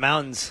belongs in the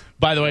mountains.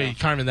 By the way,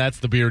 Carmen, that's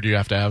the beard you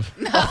have to have.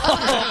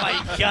 Oh,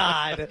 my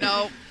God.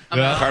 No.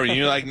 Yeah. Carmen,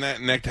 you like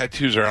neck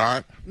tattoos are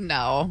hot?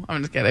 No,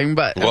 I'm just kidding.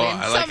 But Well, I mean,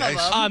 I like some of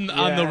ice. them.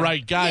 On the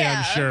right guy, Yeah.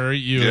 I'm sure.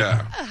 You.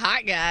 Yeah. A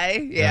hot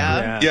guy.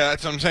 Yeah. Yeah,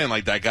 that's what I'm saying.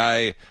 Like that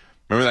guy.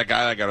 Remember that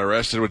guy that got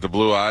arrested with the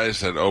blue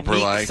eyes that Oprah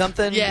Meat liked?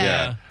 something? Yeah.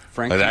 Yeah.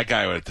 Frankie. Like that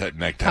guy with a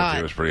neck tattoo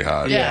Hot. was pretty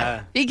hot.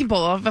 Yeah. He can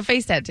pull off a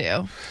face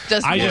tattoo.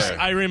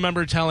 I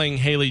remember telling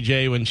Haley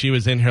J when she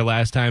was in here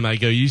last time, I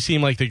go, you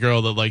seem like the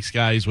girl that likes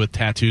guys with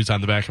tattoos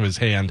on the back of his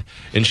hand.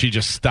 And she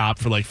just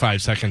stopped for like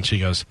 5 seconds. She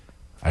goes,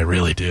 I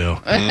really do.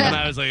 And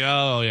I was like,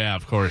 oh, yeah,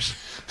 of course.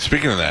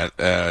 Speaking of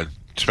that,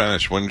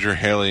 Spanish. When's your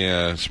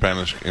Haley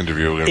Spanish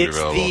interview going to be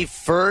available? It's the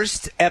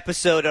first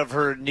episode of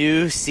her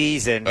new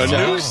season.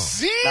 New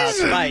season?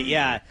 That's right,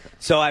 yeah.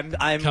 So I'm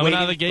coming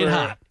out of the gate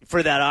hot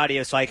for that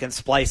audio so I can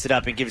splice it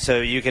up and give so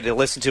you can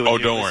listen to it. Oh,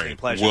 don't worry.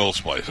 We'll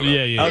splice it up.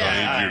 Yeah. Okay.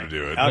 I need you to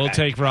do it. We'll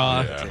take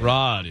raw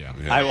audio.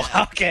 Yeah. I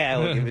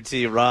will give it to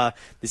you raw.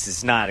 This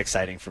is not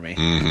exciting for me.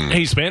 Mm-hmm.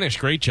 Hey, Spanish,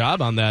 great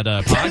job on that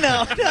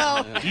podcast.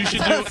 No.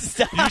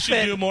 You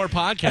should do more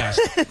podcasts.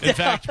 In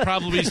fact,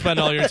 probably spend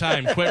all your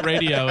time, quit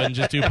radio and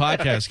just do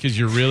podcasts because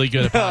you're really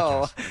good at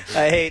podcasts.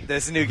 I hate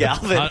this new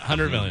Galvin.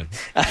 100 million.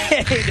 I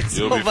hate it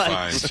so You'll be much.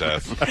 fine,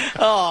 Seth.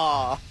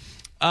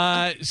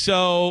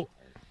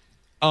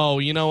 Oh,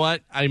 you know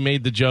what? I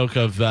made the joke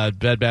of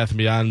Bed Bath &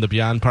 Beyond, the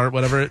Beyond part,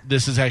 whatever.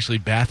 This is actually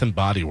Bath &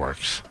 Body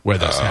Works where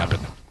this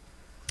happened.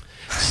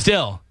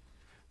 Still,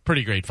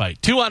 pretty great fight.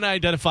 2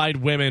 unidentified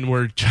women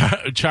were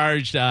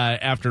charged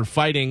after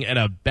fighting at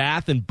a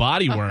Bath &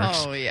 Body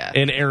Works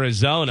in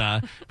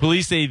Arizona.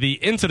 Police say the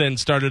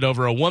incident started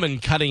over a woman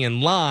cutting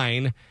in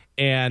line,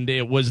 and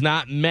it was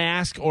not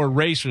mask or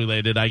race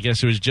related. I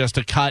guess it was just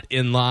a cut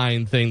in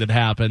line thing that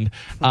happened.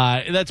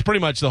 That's pretty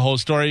much the whole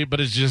story,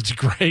 but it's just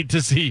great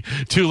to see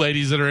 2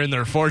 ladies that are in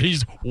their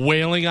 40s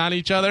wailing on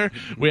each other.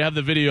 We have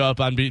the video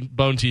up on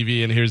Bone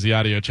TV, and here's the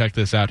audio. Check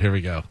this out. Here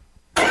we go.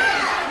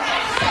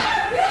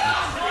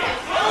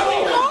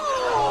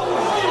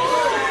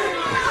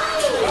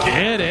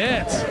 Get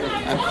it.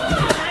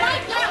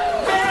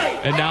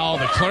 And now all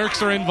the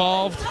clerks are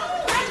involved.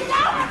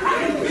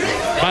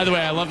 By the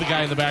way, I love the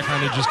guy in the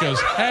background who just goes,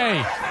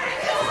 hey.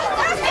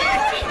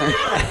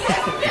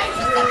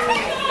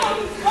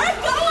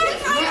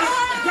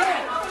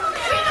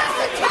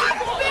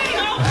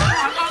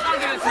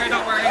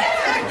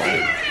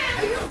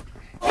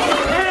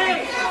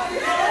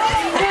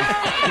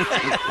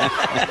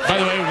 By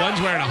the way,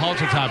 one's wearing a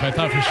halter top. I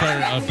thought for sure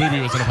a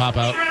boobie was going to pop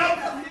out.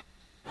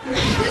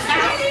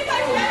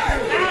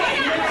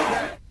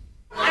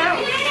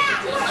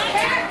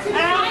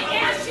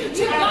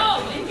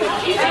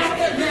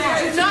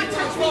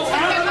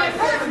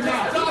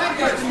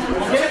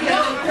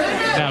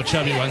 Now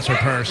Chubby wants her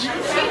purse.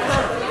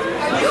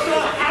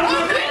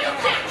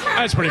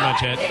 That's pretty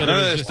much it. But None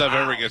of this stuff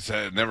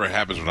never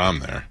happens when I'm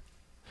there.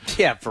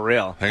 Yeah, for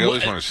real. I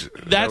always want to.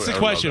 That's the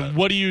question.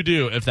 What do you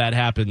do if that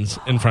happens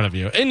in front of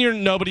you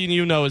and nobody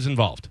you know is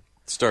involved?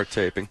 Start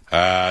taping. He's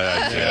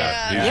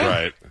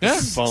right. Yeah.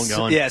 Phone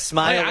going. Yeah,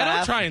 smile. I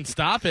don't try and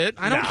stop it.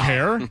 I don't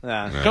care.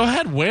 No. Go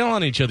ahead, wail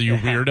on each other, you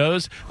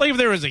weirdos. Like if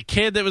there was a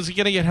kid that was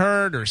going to get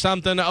hurt or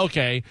something,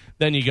 okay,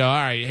 then you go, all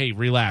right, hey,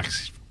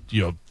 relax,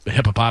 you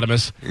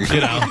hippopotamus.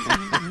 You know.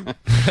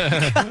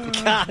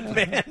 God,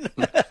 man.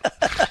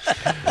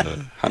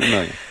 100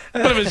 million.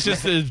 But if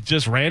it's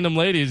just random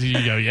ladies,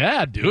 you go,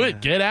 yeah, do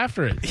it, get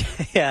after it.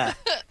 Yeah.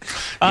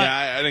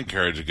 I'd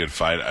encourage a good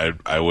fight.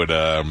 I would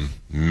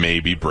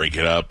maybe break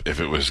it up if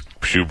it was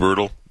too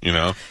brutal. You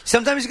know.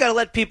 Sometimes you got to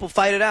let people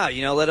fight it out.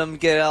 You know, let them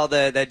get all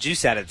that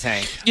juice out of the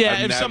tank.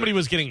 Yeah, if somebody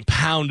was getting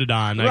pounded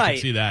on, I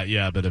could see that.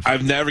 Yeah, but if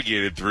I've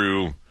navigated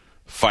through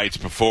fights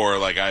before,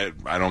 like I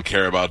don't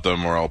care about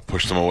them, or I'll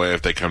push them away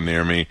if they come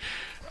near me.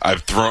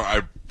 I've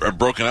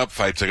broken up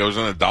fights. Like I was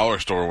in a dollar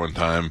store one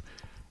time,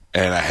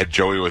 and I had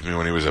Joey with me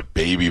when he was a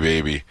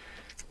baby,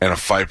 and a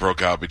fight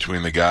broke out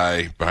between the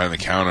guy behind the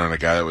counter and a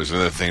guy that was in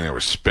the thing. They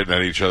were spitting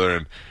at each other,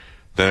 and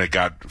then it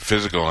got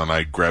physical, and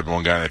I grabbed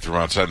one guy and I threw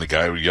him outside, and the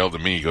guy yelled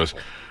at me. He goes,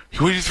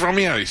 "Who did you throw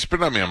me out?" He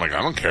spit at me. I'm like,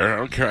 I don't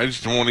care. I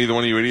just don't want either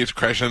one of you idiots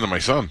crashing into my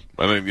son.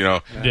 I think,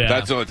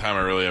 that's the only time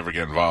I really ever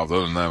get involved.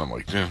 Other than that, I'm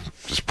like,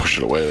 just push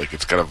it away. Like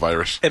it's got a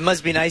virus. It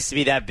must be nice to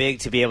be that big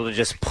to be able to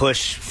just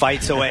push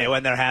fights away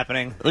when they're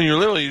happening. I mean,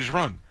 you just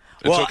run.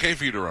 It's okay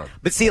for you to run.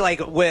 But see,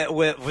 like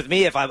with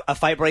me, if a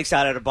fight breaks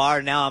out at a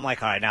bar, now I'm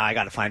like, all right, now I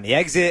got to find the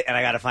exit and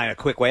I got to find a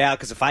quick way out,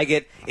 because if I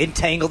get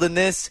entangled in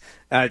this,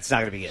 it's not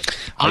going to be good.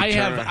 I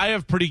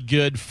have pretty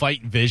good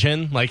fight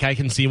vision. Like I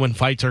can see when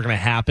fights are going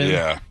to happen.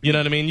 Yeah. You know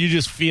what I mean? You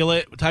just feel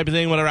it type of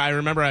thing. Whatever. I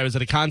remember I was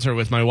at a concert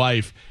with my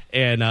wife,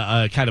 and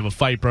kind of a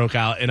fight broke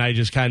out, and I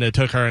just kind of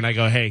took her and I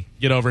go, hey,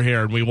 get over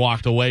here, and we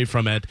walked away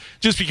from it,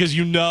 just because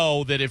you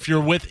know that if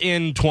you're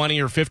within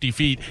 20 or 50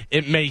 feet,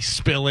 it may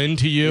spill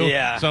into you.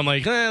 Yeah. So I'm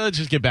like, let's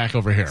just get back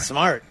over here.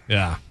 Smart.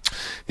 Yeah.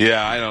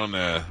 Yeah, I don't.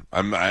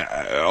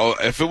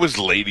 If it was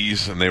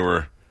ladies and they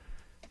were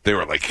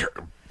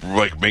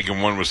like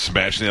making one was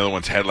smashing the other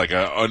one's head, like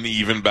an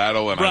uneven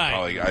battle, and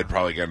I'd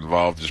probably get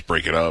involved, just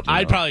break it up.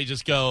 I'd probably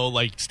just go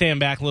like stand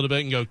back a little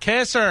bit and go,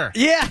 kiss her.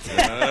 Yeah.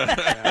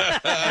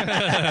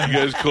 You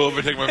guys cool if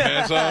I take my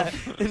pants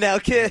off? Now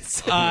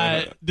kiss.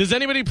 Does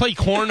anybody play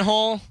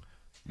cornhole?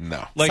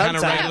 No. Like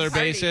Sometimes. on a regular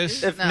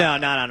basis? No,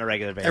 not on a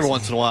regular basis. Every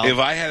once in a while. If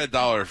I had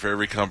 $1 for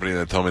every company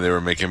that told me they were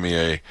making me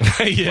a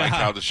like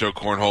how to show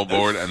cornhole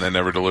board and then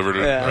never delivered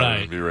it, Yeah.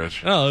 I would be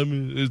rich. Oh, I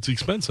mean, it's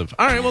expensive.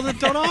 All right, well, then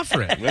don't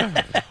offer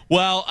it.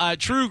 Well,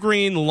 True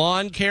Green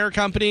Lawn Care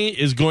Company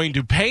is going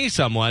to pay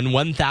someone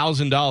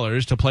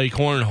 $1,000 to play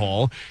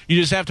cornhole. You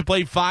just have to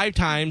play 5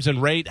 times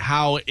and rate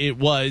how it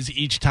was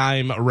each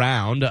time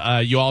around.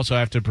 You also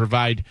have to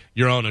provide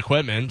your own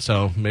equipment,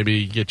 so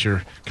maybe get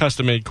your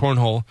custom-made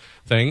cornhole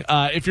thing.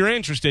 If you're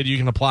interested, you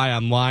can apply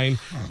online.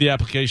 The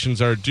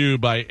applications are due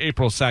by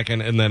April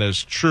 2nd, and then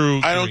as True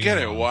I don't Green get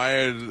it. Lawn. Why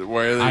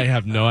are they? I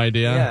have no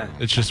idea. Yeah.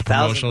 It's just a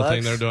promotional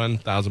thing they're doing.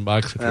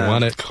 $1,000 if you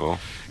want it. Cool.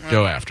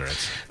 Go after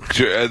it.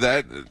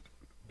 That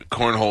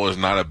cornhole is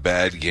not a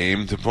bad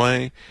game to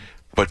play,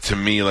 but to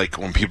me, like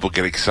when people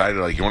get excited,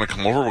 like you want to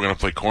come over, we're going to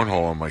play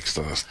cornhole. I'm like,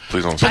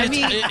 please don't. I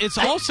mean,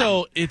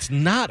 it's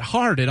not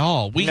hard at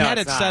all. We had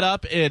it set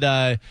up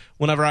at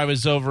whenever I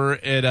was over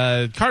at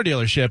a car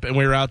dealership, and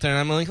we were out there, and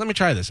I'm like, let me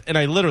try this, and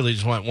I literally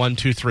just went 1,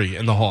 2, 3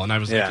 in the hole, and I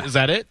was like, is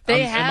that it?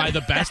 Am I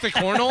the best at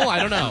cornhole? I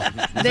don't know.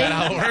 Is that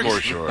how it works?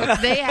 For sure.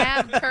 They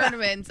have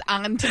tournaments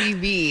on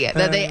TV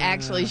that they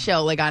actually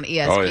show, like on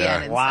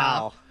ESPN and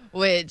stuff.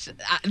 Which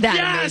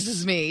that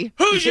amazes me.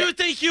 Who do you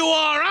think you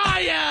are?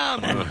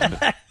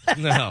 I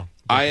am. No.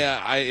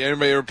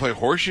 Anybody ever play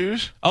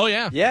horseshoes? Oh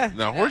yeah. Yeah.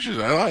 No, horseshoes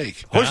I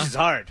like. Horseshoes is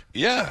hard.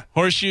 Yeah.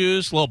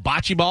 Horseshoes, little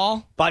bocce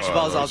ball. Bocce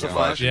ball is also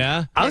fun.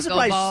 Yeah. I'm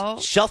surprised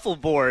Pickleball.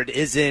 shuffleboard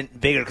isn't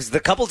bigger because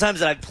the couple times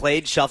that I've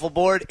played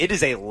shuffleboard, it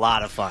is a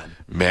lot of fun.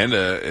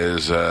 Amanda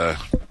is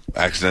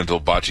accidental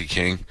bocce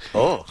king.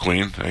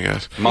 Queen, I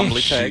guess.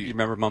 Mumbly Peg. You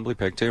remember Mumbly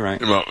Peg too, right?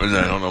 I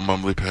don't know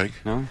Mumbly Peg.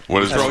 No.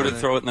 What is throw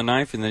it in the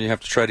knife, and then you have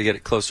to try to get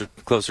it closer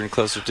and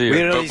closer to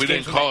you. But we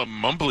didn't call it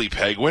Mumbly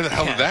Peg. Where the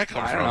hell did that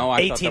come I from? don't know.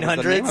 I thought that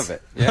was the name of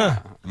it.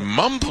 Yeah.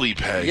 Mumbly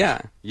Peg. Yeah.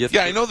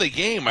 I know the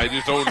game. I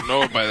just don't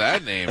know it by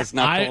that name. It's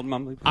not called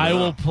Mumbly Peg. I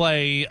will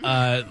play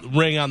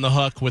Ring on the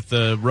Hook with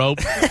the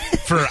rope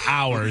for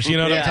hours. You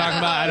know what I'm talking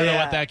about? I don't know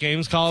what that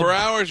game's called. For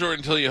hours or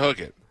until you hook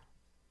it?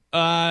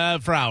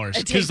 For hours.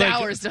 It takes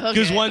hours to hook it.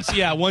 Because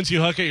once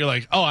you hook it, you're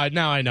like,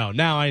 now I know.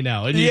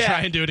 And you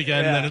try and do it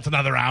again, and then it's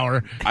another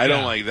hour. I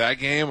don't like that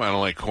game. I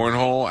don't like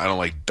cornhole. I don't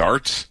like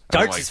darts.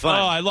 Darts is fun.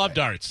 Oh, I love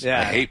darts. Yeah.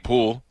 I hate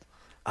pool.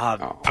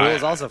 Pool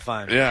is also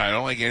fun. Yeah, I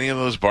don't like any of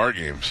those bar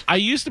games. I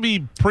used to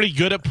be pretty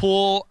good at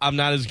pool. I'm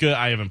not as good.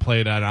 I haven't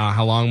played I don't know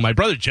how long. My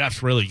brother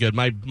Jeff's really good.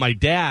 My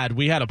dad,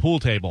 we had a pool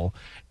table,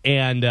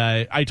 and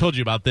I told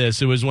you about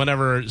this. It was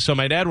so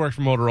my dad worked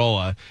for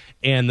Motorola,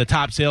 and the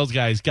top sales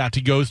guys got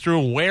to go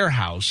through a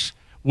warehouse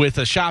with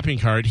a shopping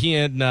cart. He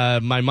and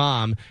my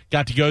mom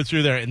got to go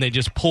through there, and they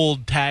just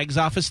pulled tags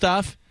off of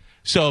stuff.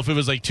 So if it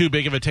was like too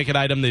big of a ticket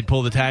item, they'd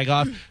pull the tag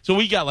off. So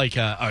we got like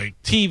a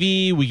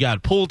TV, we got a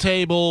pool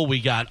table,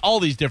 we got all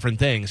these different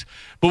things.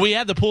 But we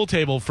had the pool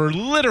table for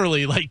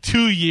literally like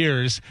 2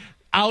 years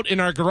out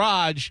in our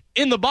garage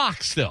in the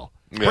box still.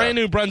 Yeah. Brand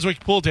new Brunswick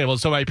pool table.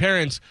 So my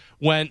parents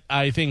went,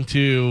 I think,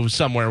 to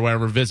somewhere,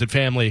 wherever, visit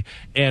family,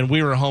 and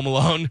we were home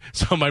alone.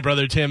 So my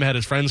brother Tim had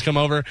his friends come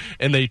over,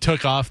 and they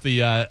took off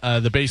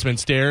the basement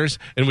stairs,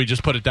 and we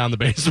just put it down the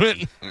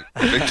basement.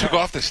 They took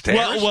off the stairs?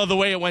 Well, the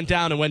way it went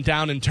down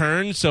and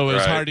turned, so it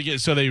was hard to get.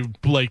 So they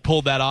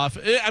pulled that off.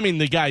 I mean,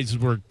 the guys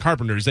were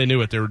carpenters; they knew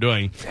what they were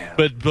doing.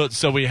 But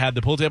so we had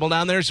the pool table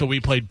down there, so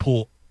we played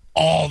pool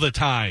all the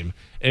time.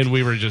 And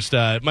we were just,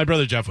 my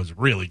brother Jeff was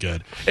really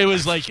good. It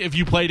was like if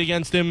you played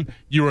against him,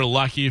 you were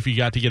lucky if you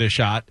got to get a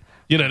shot.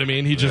 You know what I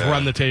mean? He'd just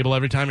run the table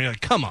every time. You're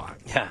like, come on.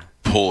 Yeah.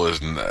 Pool is,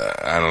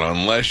 I don't know,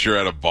 unless you're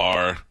at a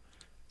bar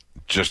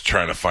just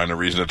trying to find a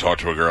reason to talk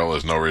to a girl,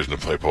 there's no reason to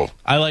play pool.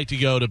 I like to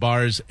go to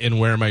bars and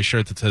wear my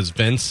shirt that says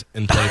Vince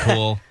and play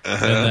pool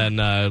and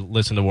then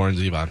listen to Warren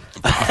Zevon.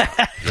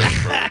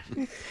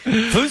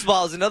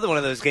 Foosball is another one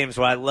of those games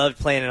where I loved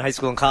playing in high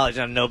school and college,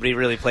 and nobody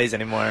really plays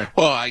anymore.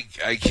 Well, I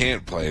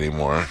can't play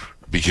anymore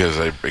because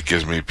it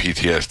gives me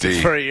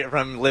PTSD.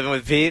 From living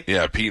with Pete?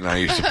 Yeah, Pete and I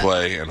used to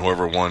play, and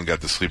whoever won got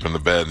to sleep in the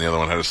bed, and the other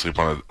one had to sleep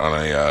on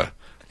a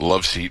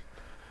love seat.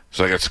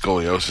 So I got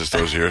scoliosis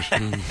those years.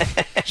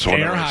 So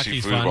whenever I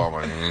see foosball, I'm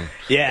like,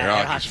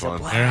 air hockey's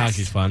fun. Air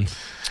hockey's fun.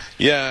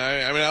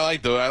 Yeah, I mean,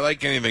 I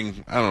like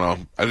anything. I don't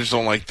know. I just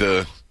don't like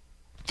the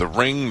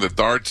ring, the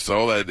darts,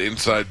 all that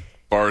inside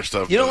bar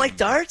stuff. You don't like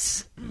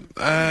darts?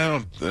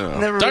 I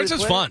don't. Darts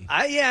is fun.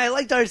 I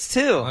like darts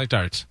too. I like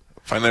darts.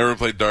 If I never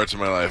played darts in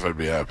my life, I'd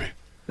be happy.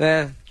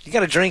 Yeah, you got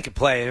to drink and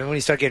play. And when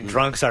you start getting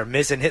drunk, start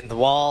missing, hitting the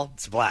wall,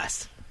 it's a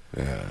blast.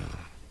 Yeah.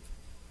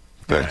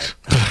 Thanks.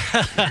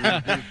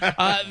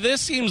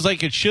 This seems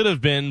like it should have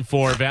been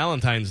for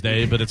Valentine's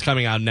Day, but it's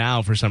coming out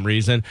now for some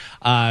reason.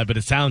 But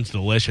it sounds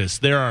delicious.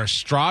 There are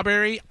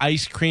strawberry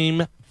ice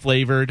cream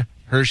flavored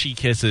Hershey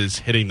Kisses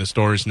hitting the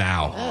stores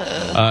now.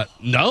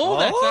 No?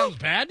 That sounds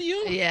bad to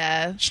you?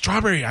 Yeah.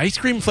 Strawberry ice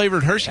cream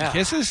flavored Hershey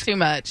Kisses? Too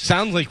much.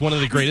 Sounds like one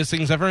of the greatest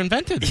things ever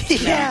invented.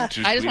 Yeah.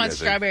 I just want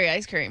strawberry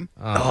ice cream.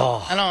 I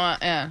don't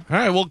want, All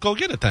right, well, go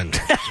get it then.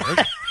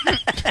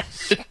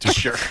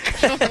 Sure.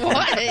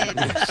 What?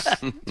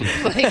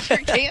 Like your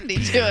candy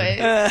to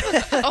it.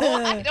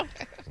 I don't.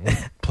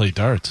 Play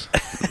darts.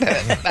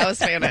 That was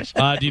Spanish.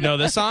 Do you know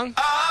this song?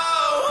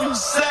 Oh,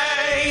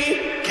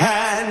 say,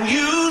 can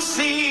you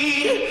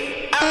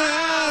see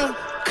I'm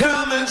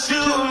coming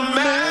to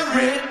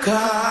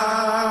America?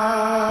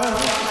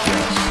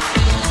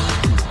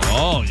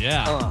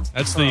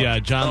 That's the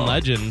John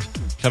Legend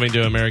Coming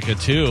to America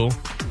 2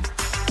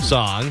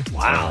 song.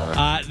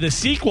 Wow. The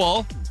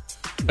sequel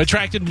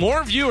attracted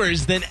more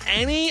viewers than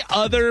any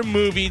other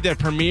movie that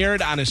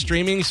premiered on a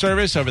streaming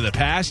service over the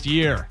past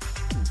year.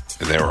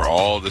 And they were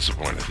all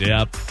disappointed.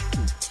 Yep.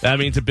 That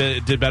means it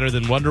did better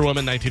than Wonder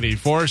Woman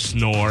 1984,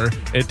 snore.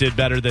 It did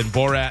better than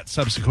Borat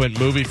subsequent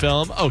movie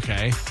film,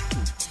 okay.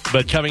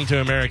 But Coming to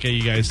America,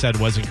 you guys said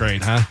wasn't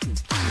great, huh?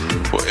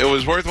 Well, it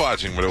was worth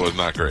watching, but it was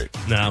not great.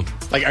 No.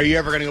 Like, are you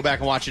ever going to go back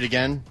and watch it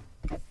again?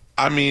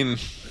 I mean,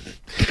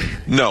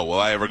 no. Will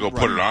I ever go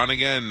put it on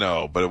again?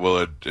 No. But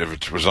if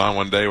it was on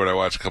one day, would I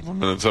watch a couple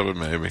minutes of it?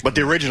 Maybe. But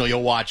the original,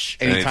 you'll watch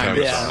anytime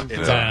it's on. You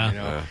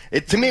know?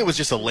 To me, it was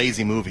just a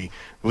lazy movie.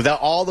 Without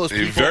all those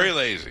people. Very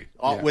lazy.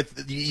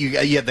 With you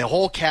had the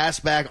whole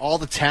cast back, all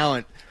the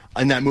talent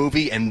in that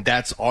movie, and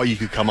that's all you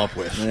could come up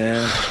with.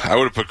 Yeah. I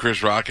would have put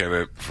Chris Rock in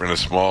it in a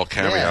small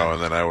cameo,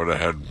 and then I would have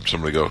had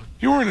somebody go,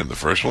 "You weren't in the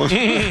first one."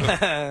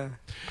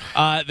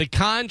 The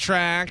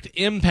contract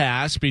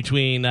impasse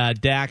between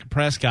Dak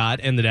Prescott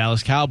and the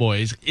Dallas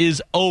Cowboys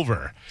is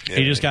over. Yeah.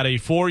 He just got a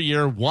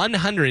 4-year,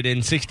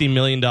 $160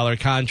 million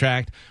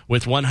contract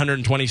with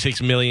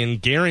 $126 million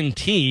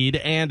guaranteed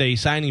and a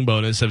signing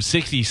bonus of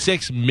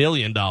 $66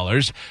 million.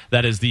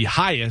 That is the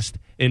highest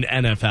in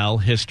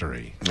NFL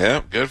history.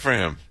 Yeah, good for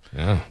him.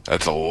 Yeah,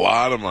 that's a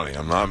lot of money.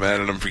 I'm not mad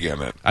at him for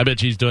getting it. I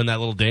bet he's doing that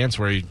little dance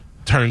where he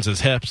turns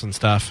his hips and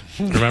stuff.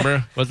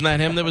 Remember? Wasn't that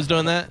him that was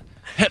doing that?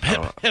 Hip,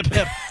 hip, hip,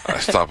 hip. I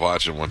stopped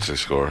watching once they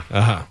score.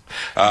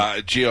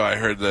 Gio, I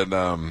heard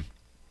that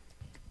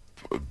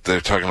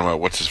they're talking about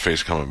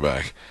what's-his-face coming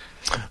back.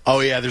 Oh,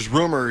 yeah, there's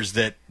rumors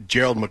that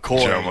Gerald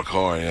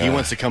McCoy, yeah. He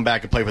wants to come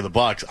back and play for the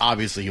Bucs.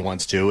 Obviously, he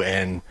wants to,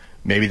 and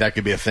maybe that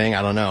could be a thing.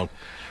 I don't know.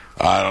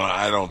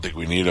 I don't think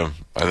we need him.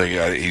 I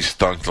think he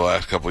stunk the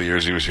last couple of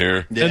years he was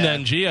here. Yeah. And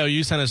then, Gio,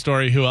 you sent a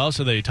story. Who else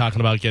are they talking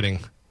about getting?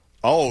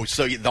 Oh,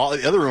 so the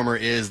other rumor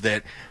is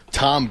that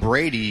Tom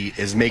Brady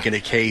is making a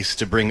case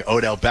to bring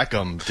Odell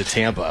Beckham to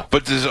Tampa.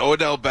 But does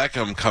Odell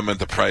Beckham come at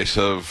the price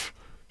of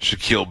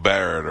Shaquille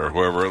Barrett or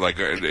whoever? Like,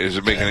 is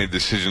it making any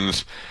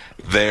decisions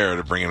there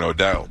to bring in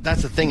Odell?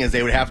 That's the thing, is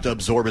they would have to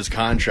absorb his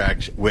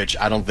contract, which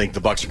I don't think the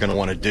Bucs are going to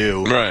want to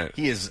do. Right.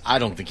 I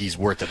don't think he's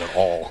worth it at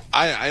all.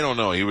 I don't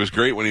know. He was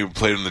great when he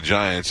played in the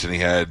Giants and he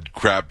had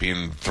crap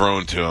being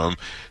thrown to him.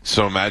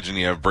 So imagine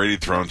you have Brady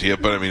thrown to you,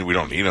 but I mean, we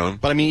don't need him.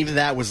 But I mean, even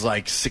that was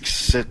like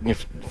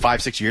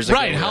 5-6 years ago.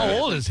 Right. How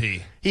old is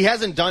he? He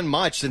hasn't done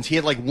much since he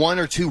had like 1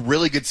 or 2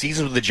 really good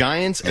seasons with the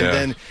Giants, and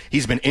then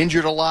he's been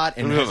injured a lot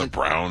and hasn't the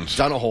Browns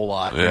done a whole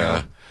lot.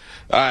 Yeah.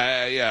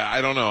 I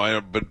don't know.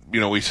 But,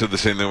 we said the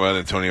same thing about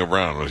Antonio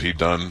Brown. Was he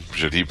done?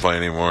 Should he play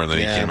anymore? And then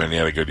he came in and he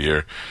had a good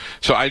year.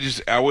 So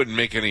I wouldn't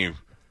make any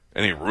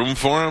room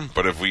for him,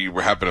 but if we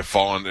happen to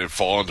fall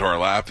into our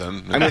lap,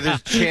 then I mean,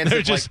 there's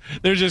chances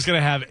they're just going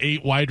to have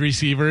 8 wide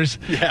receivers.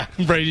 Yeah.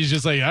 Brady's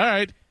just like, all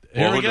right,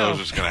 here we who go. knows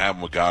what's going to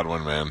happen with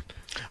Godwin, man.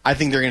 I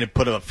think they're going to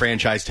put a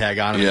franchise tag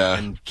on him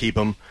and keep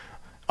him.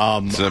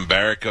 So then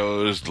Barrett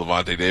goes,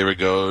 Levante David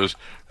goes,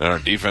 then our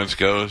defense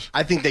goes.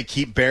 I think they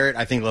keep Barrett.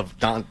 I think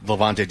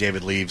Levante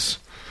David leaves.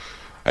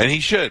 And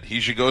he should.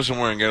 He should go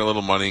somewhere and get a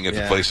little money and get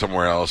to play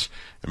somewhere else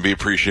and be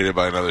appreciated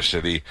by another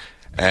city.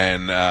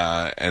 But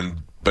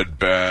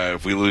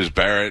if we lose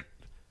Barrett,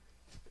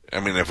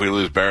 and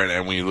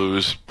we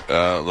lose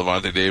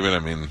Levante David, I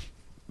mean,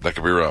 that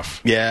could be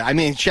rough. Yeah, I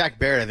mean, Shaq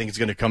Barrett, I think it's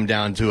going to come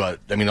down to a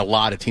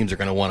lot of teams are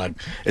going to want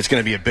to. It's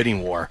going to be a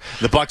bidding war.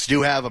 The Bucs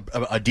do have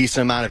a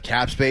decent amount of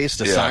cap space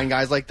to sign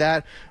guys like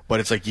that, but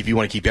it's like if you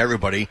want to keep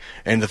everybody.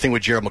 And the thing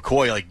with Gerald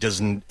McCoy, like,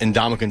 does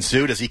Ndamukong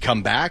Suh, does he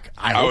come back?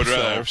 I would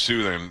rather have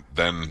Suh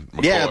than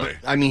McCoy. Yeah, but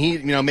I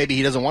mean, maybe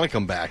he doesn't want to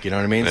come back. You know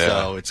what I mean? Yeah.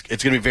 So it's going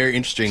to be very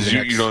interesting.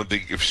 You don't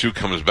think if Suh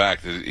comes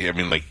back? You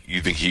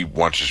think he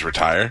wants to just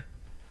retire?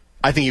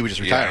 I think he would just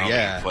retire. I don't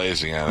think he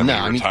plays again.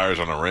 He retires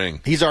on a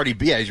ring. He's already,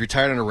 he's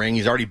retired on a ring.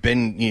 He's already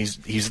been. He's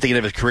thinking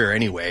of his career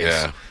anyways.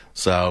 Yeah.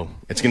 So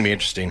it's going to be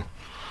interesting.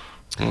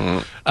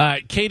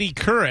 Mm-hmm. Katie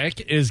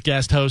Couric is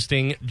guest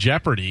hosting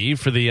Jeopardy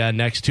for the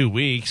next 2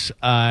 weeks.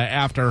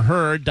 After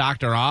her,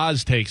 Dr.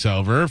 Oz takes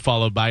over,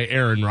 followed by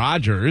Aaron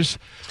Rodgers.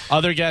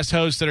 Other guest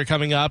hosts that are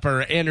coming up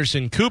are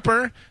Anderson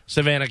Cooper,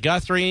 Savannah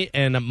Guthrie,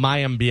 and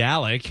Mayim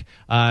Bialik.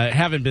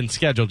 Haven't been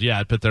scheduled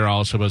yet, but they're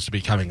all supposed to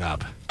be coming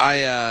up.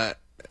 I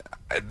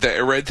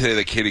read today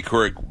that Katie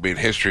Couric made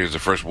history as the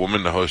first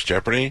woman to host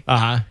Jeopardy.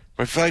 But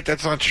I feel like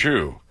that's not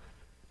true.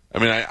 I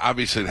mean,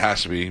 obviously it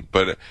has to be,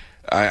 but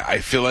I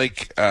feel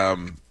like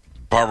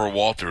Barbara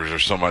Walters or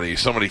somebody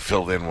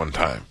filled in one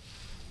time.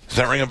 Does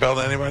that ring a bell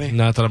to anybody?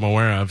 Not that I'm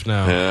aware of,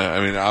 no. Yeah,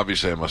 I mean,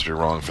 obviously I must be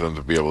wrong for them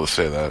to be able to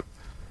say that.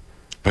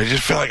 But I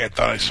just feel like I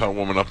thought I saw a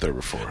woman up there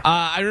before.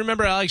 I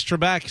remember Alex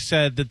Trebek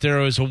said that there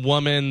was a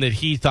woman that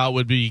he thought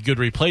would be a good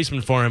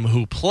replacement for him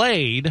who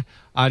played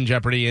on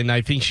Jeopardy, and I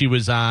think she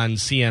was on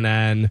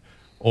CNN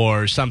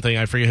or something.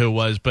 I forget who it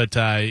was, but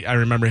I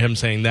remember him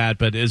saying that.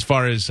 But as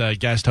far as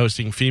guest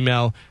hosting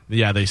female,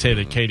 yeah, they say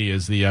that Katie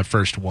is the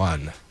first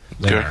one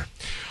there.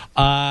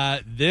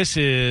 This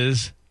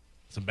is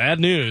some bad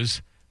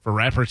news for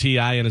rapper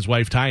T.I. and his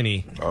wife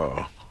Tiny.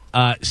 Oh.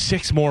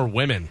 6 more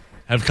women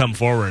have come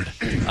forward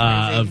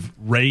of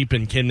rape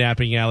and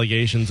kidnapping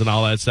allegations and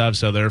all that stuff.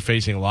 So they're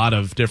facing a lot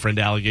of different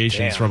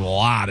allegations from a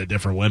lot of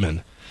different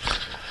women.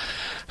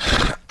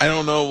 I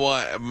don't know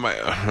why.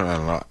 I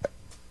don't know.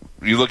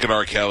 You look at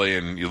R. Kelly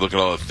and you look at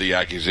all of the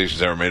accusations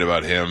that were made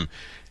about him,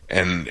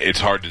 and it's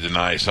hard to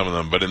deny some of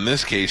them. But in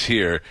this case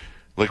here,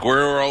 like,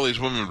 where were all these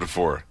women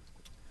before?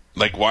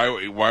 Like, why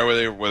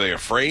were they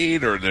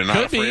afraid, or they're not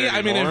Could afraid be.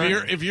 anymore? I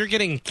mean, if you're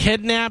getting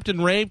kidnapped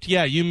and raped,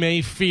 yeah, you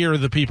may fear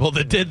the people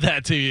that did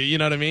that to you. You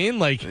know what I mean?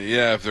 Like,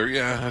 yeah,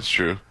 that's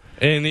true.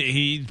 And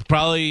they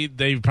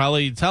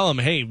probably tell him,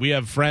 hey, we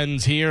have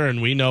friends here,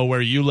 and we know where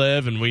you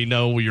live, and we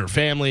know your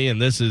family,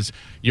 and this is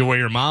where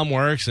your mom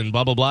works, and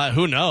blah blah blah.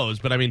 Who knows?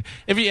 But I mean,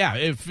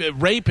 if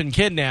rape and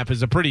kidnap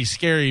is both pretty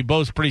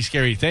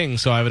scary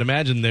things. So I would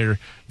imagine they're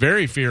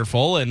very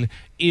fearful, and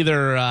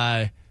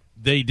either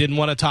they didn't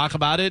want to talk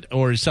about it,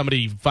 or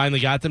somebody finally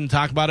got them to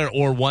talk about it,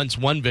 or once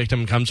one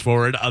victim comes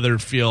forward,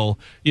 others feel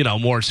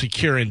more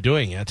secure in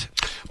doing it.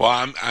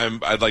 Well,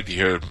 I'd like to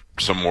hear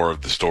some more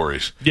of the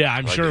stories. Yeah,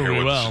 I'm sure we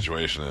will. What the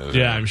situation is.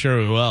 Yeah, I'm sure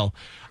we will.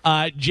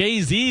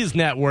 Jay-Z's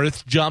net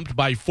worth jumped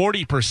by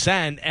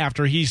 40%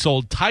 after he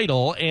sold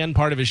Tidal and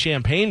part of his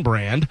champagne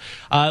brand.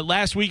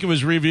 Last week, it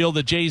was revealed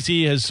that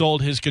Jay-Z has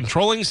sold his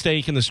controlling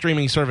stake in the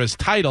streaming service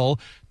Tidal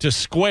to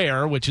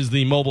Square, which is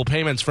the mobile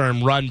payments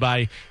firm run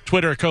by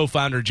Twitter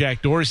co-founder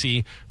Jack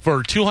Dorsey,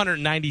 for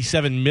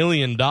 $297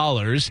 million.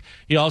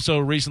 He also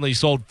recently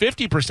sold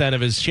 50% of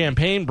his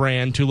champagne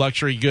brand to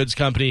luxury goods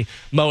company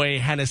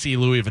Moet Hennessy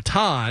Louis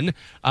Vuitton.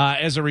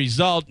 As a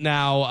result,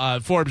 now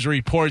Forbes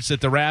reports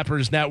that the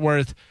rapper's net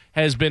worth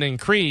has been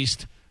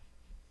increased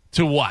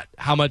to what?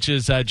 How much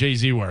is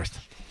Jay-Z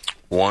worth?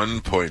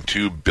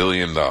 $1.2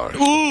 billion.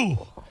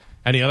 Ooh!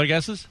 Any other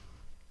guesses?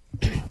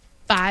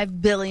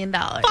 $5 billion.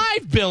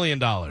 $5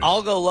 billion.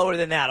 I'll go lower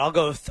than that. I'll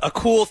go a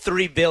cool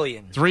 $3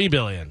 billion. $3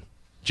 billion.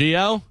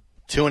 Gio?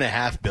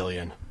 $2.5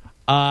 billion.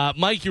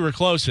 Mike, you were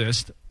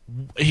closest.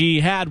 He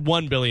had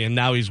 $1 billion.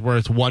 Now he's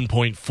worth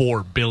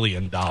 $1.4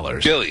 billion.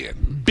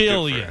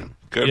 Billion.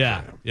 Good for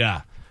him.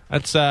 Yeah.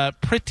 That's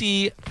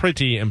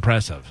pretty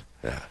impressive.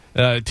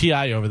 Yeah.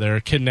 T.I. over there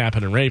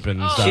kidnapping and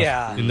raping and stuff.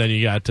 Yeah. And then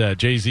you got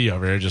Jay-Z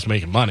over there just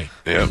making money.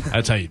 Yeah.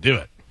 That's how you do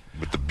it.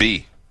 With the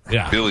B.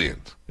 Yeah.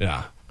 Billions.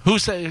 Yeah. He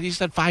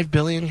said $5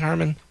 billion,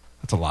 Carmen?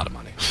 That's a lot of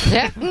money.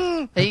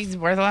 Yeah. He's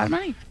worth a lot of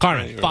money.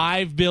 Carmen,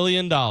 $5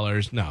 billion. No,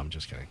 I'm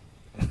just kidding.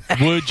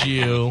 Would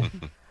you?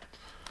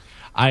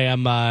 I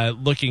am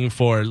looking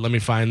for, let me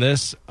find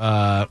this.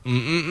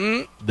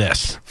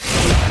 This.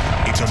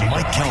 It's a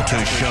Mike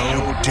Calta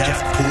Show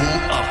Death Pool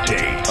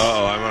Update.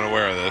 Oh, I'm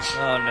unaware of this.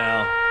 Oh,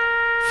 no.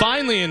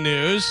 Finally in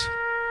news,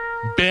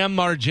 Bam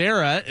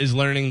Margera is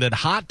learning that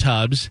hot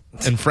tubs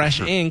and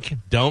fresh ink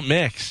don't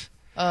mix.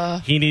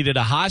 He needed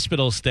a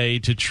hospital stay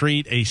to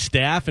treat a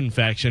staph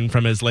infection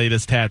from his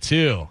latest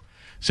tattoo.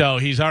 So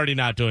he's already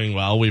not doing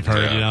well. We've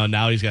heard,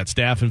 now he's got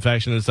staph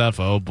infection and stuff.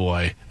 Oh,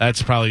 boy.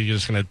 That's probably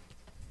just going to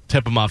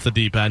tip him off the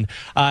deep end.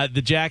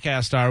 The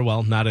Jackass star,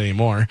 well, not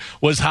anymore,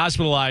 was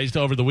hospitalized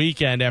over the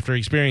weekend after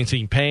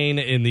experiencing pain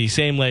in the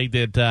same leg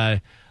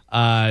that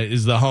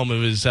is the home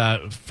of his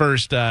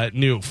first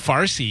new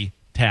Farsi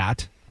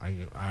tat. I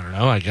don't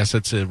know. I guess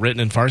it's written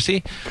in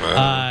Farsi.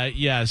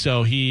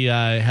 So he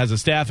has a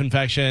staph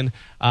infection.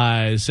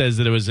 Says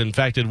that it was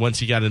infected once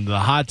he got into the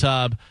hot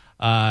tub.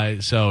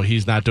 So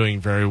he's not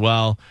doing very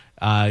well.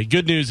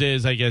 Good news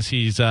is, I guess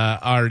he's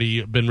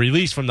already been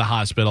released from the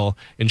hospital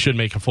and should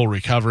make a full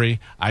recovery.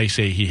 I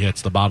say he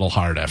hits the bottle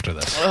hard after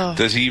this.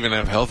 Does he even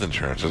have health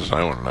insurance? That's what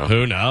I want to know.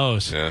 Who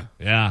knows?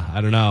 Yeah,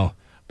 I don't know.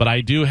 But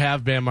I do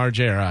have Bam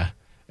Margera.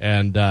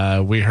 And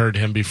we heard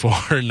him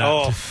before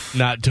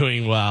not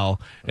doing well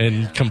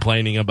and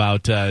complaining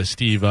about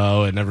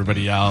Steve-O and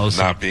everybody else.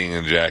 Not being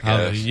in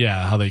Jackass.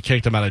 How they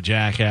kicked him out of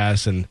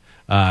Jackass and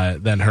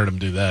then heard him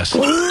do this.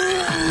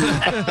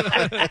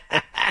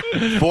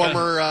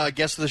 Former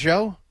guest of the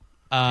show?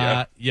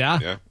 Yeah.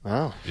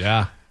 Oh.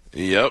 Yeah.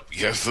 Yep,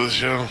 guest of the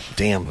show.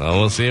 Damn. Well,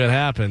 we'll see what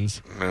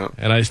happens. Yep.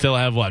 And I still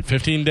have,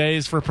 15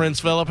 days for Prince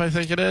Philip, I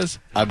think it is?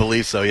 I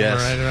believe so,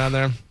 yes. Right around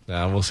there.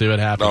 We'll see what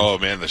happens. Oh,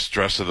 man, the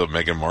stress of the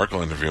Meghan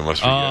Markle interview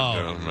must be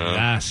getting man.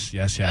 Yes.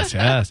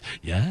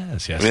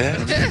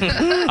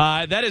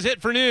 That is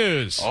it for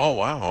news. Oh,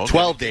 wow. Okay.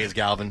 12 days,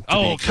 Galvin.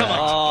 Oh, come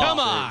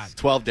on.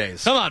 12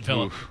 days. Come on,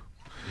 Philip.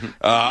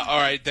 All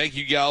right, thank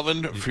you,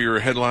 Galvin, for your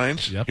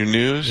headlines, your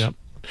news. Yep.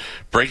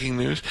 Breaking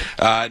news.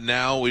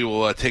 Now we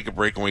will take a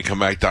break. When we come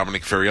back,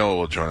 Dominic Ferriello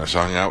will join us.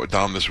 I hung out with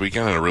Dom this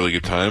weekend. Had a really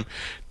good time.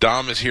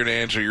 Dom is here to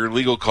answer your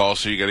legal calls,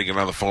 so you got to get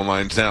on the phone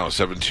lines now.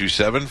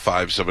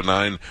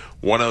 727-579-1025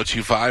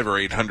 or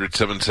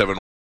 800-77.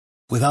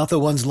 Without the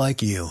ones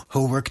like you,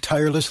 who work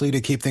tirelessly to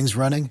keep things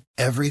running,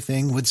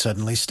 everything would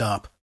suddenly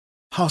stop.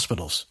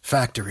 Hospitals,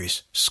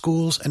 factories,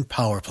 schools, and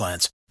power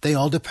plants, they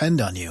all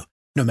depend on you.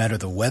 No matter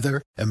the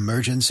weather,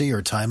 emergency,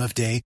 or time of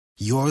day,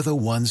 you're the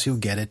ones who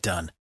get it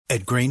done.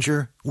 At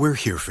Grainger, we're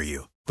here for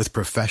you with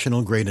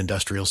professional-grade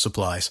industrial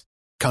supplies.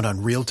 Count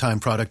on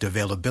real-time product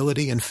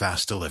availability and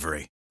fast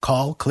delivery.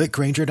 Call, click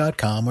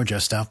Grainger.com, or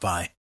just stop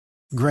by.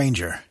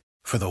 Granger,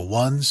 for the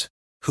ones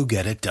who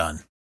get it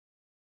done.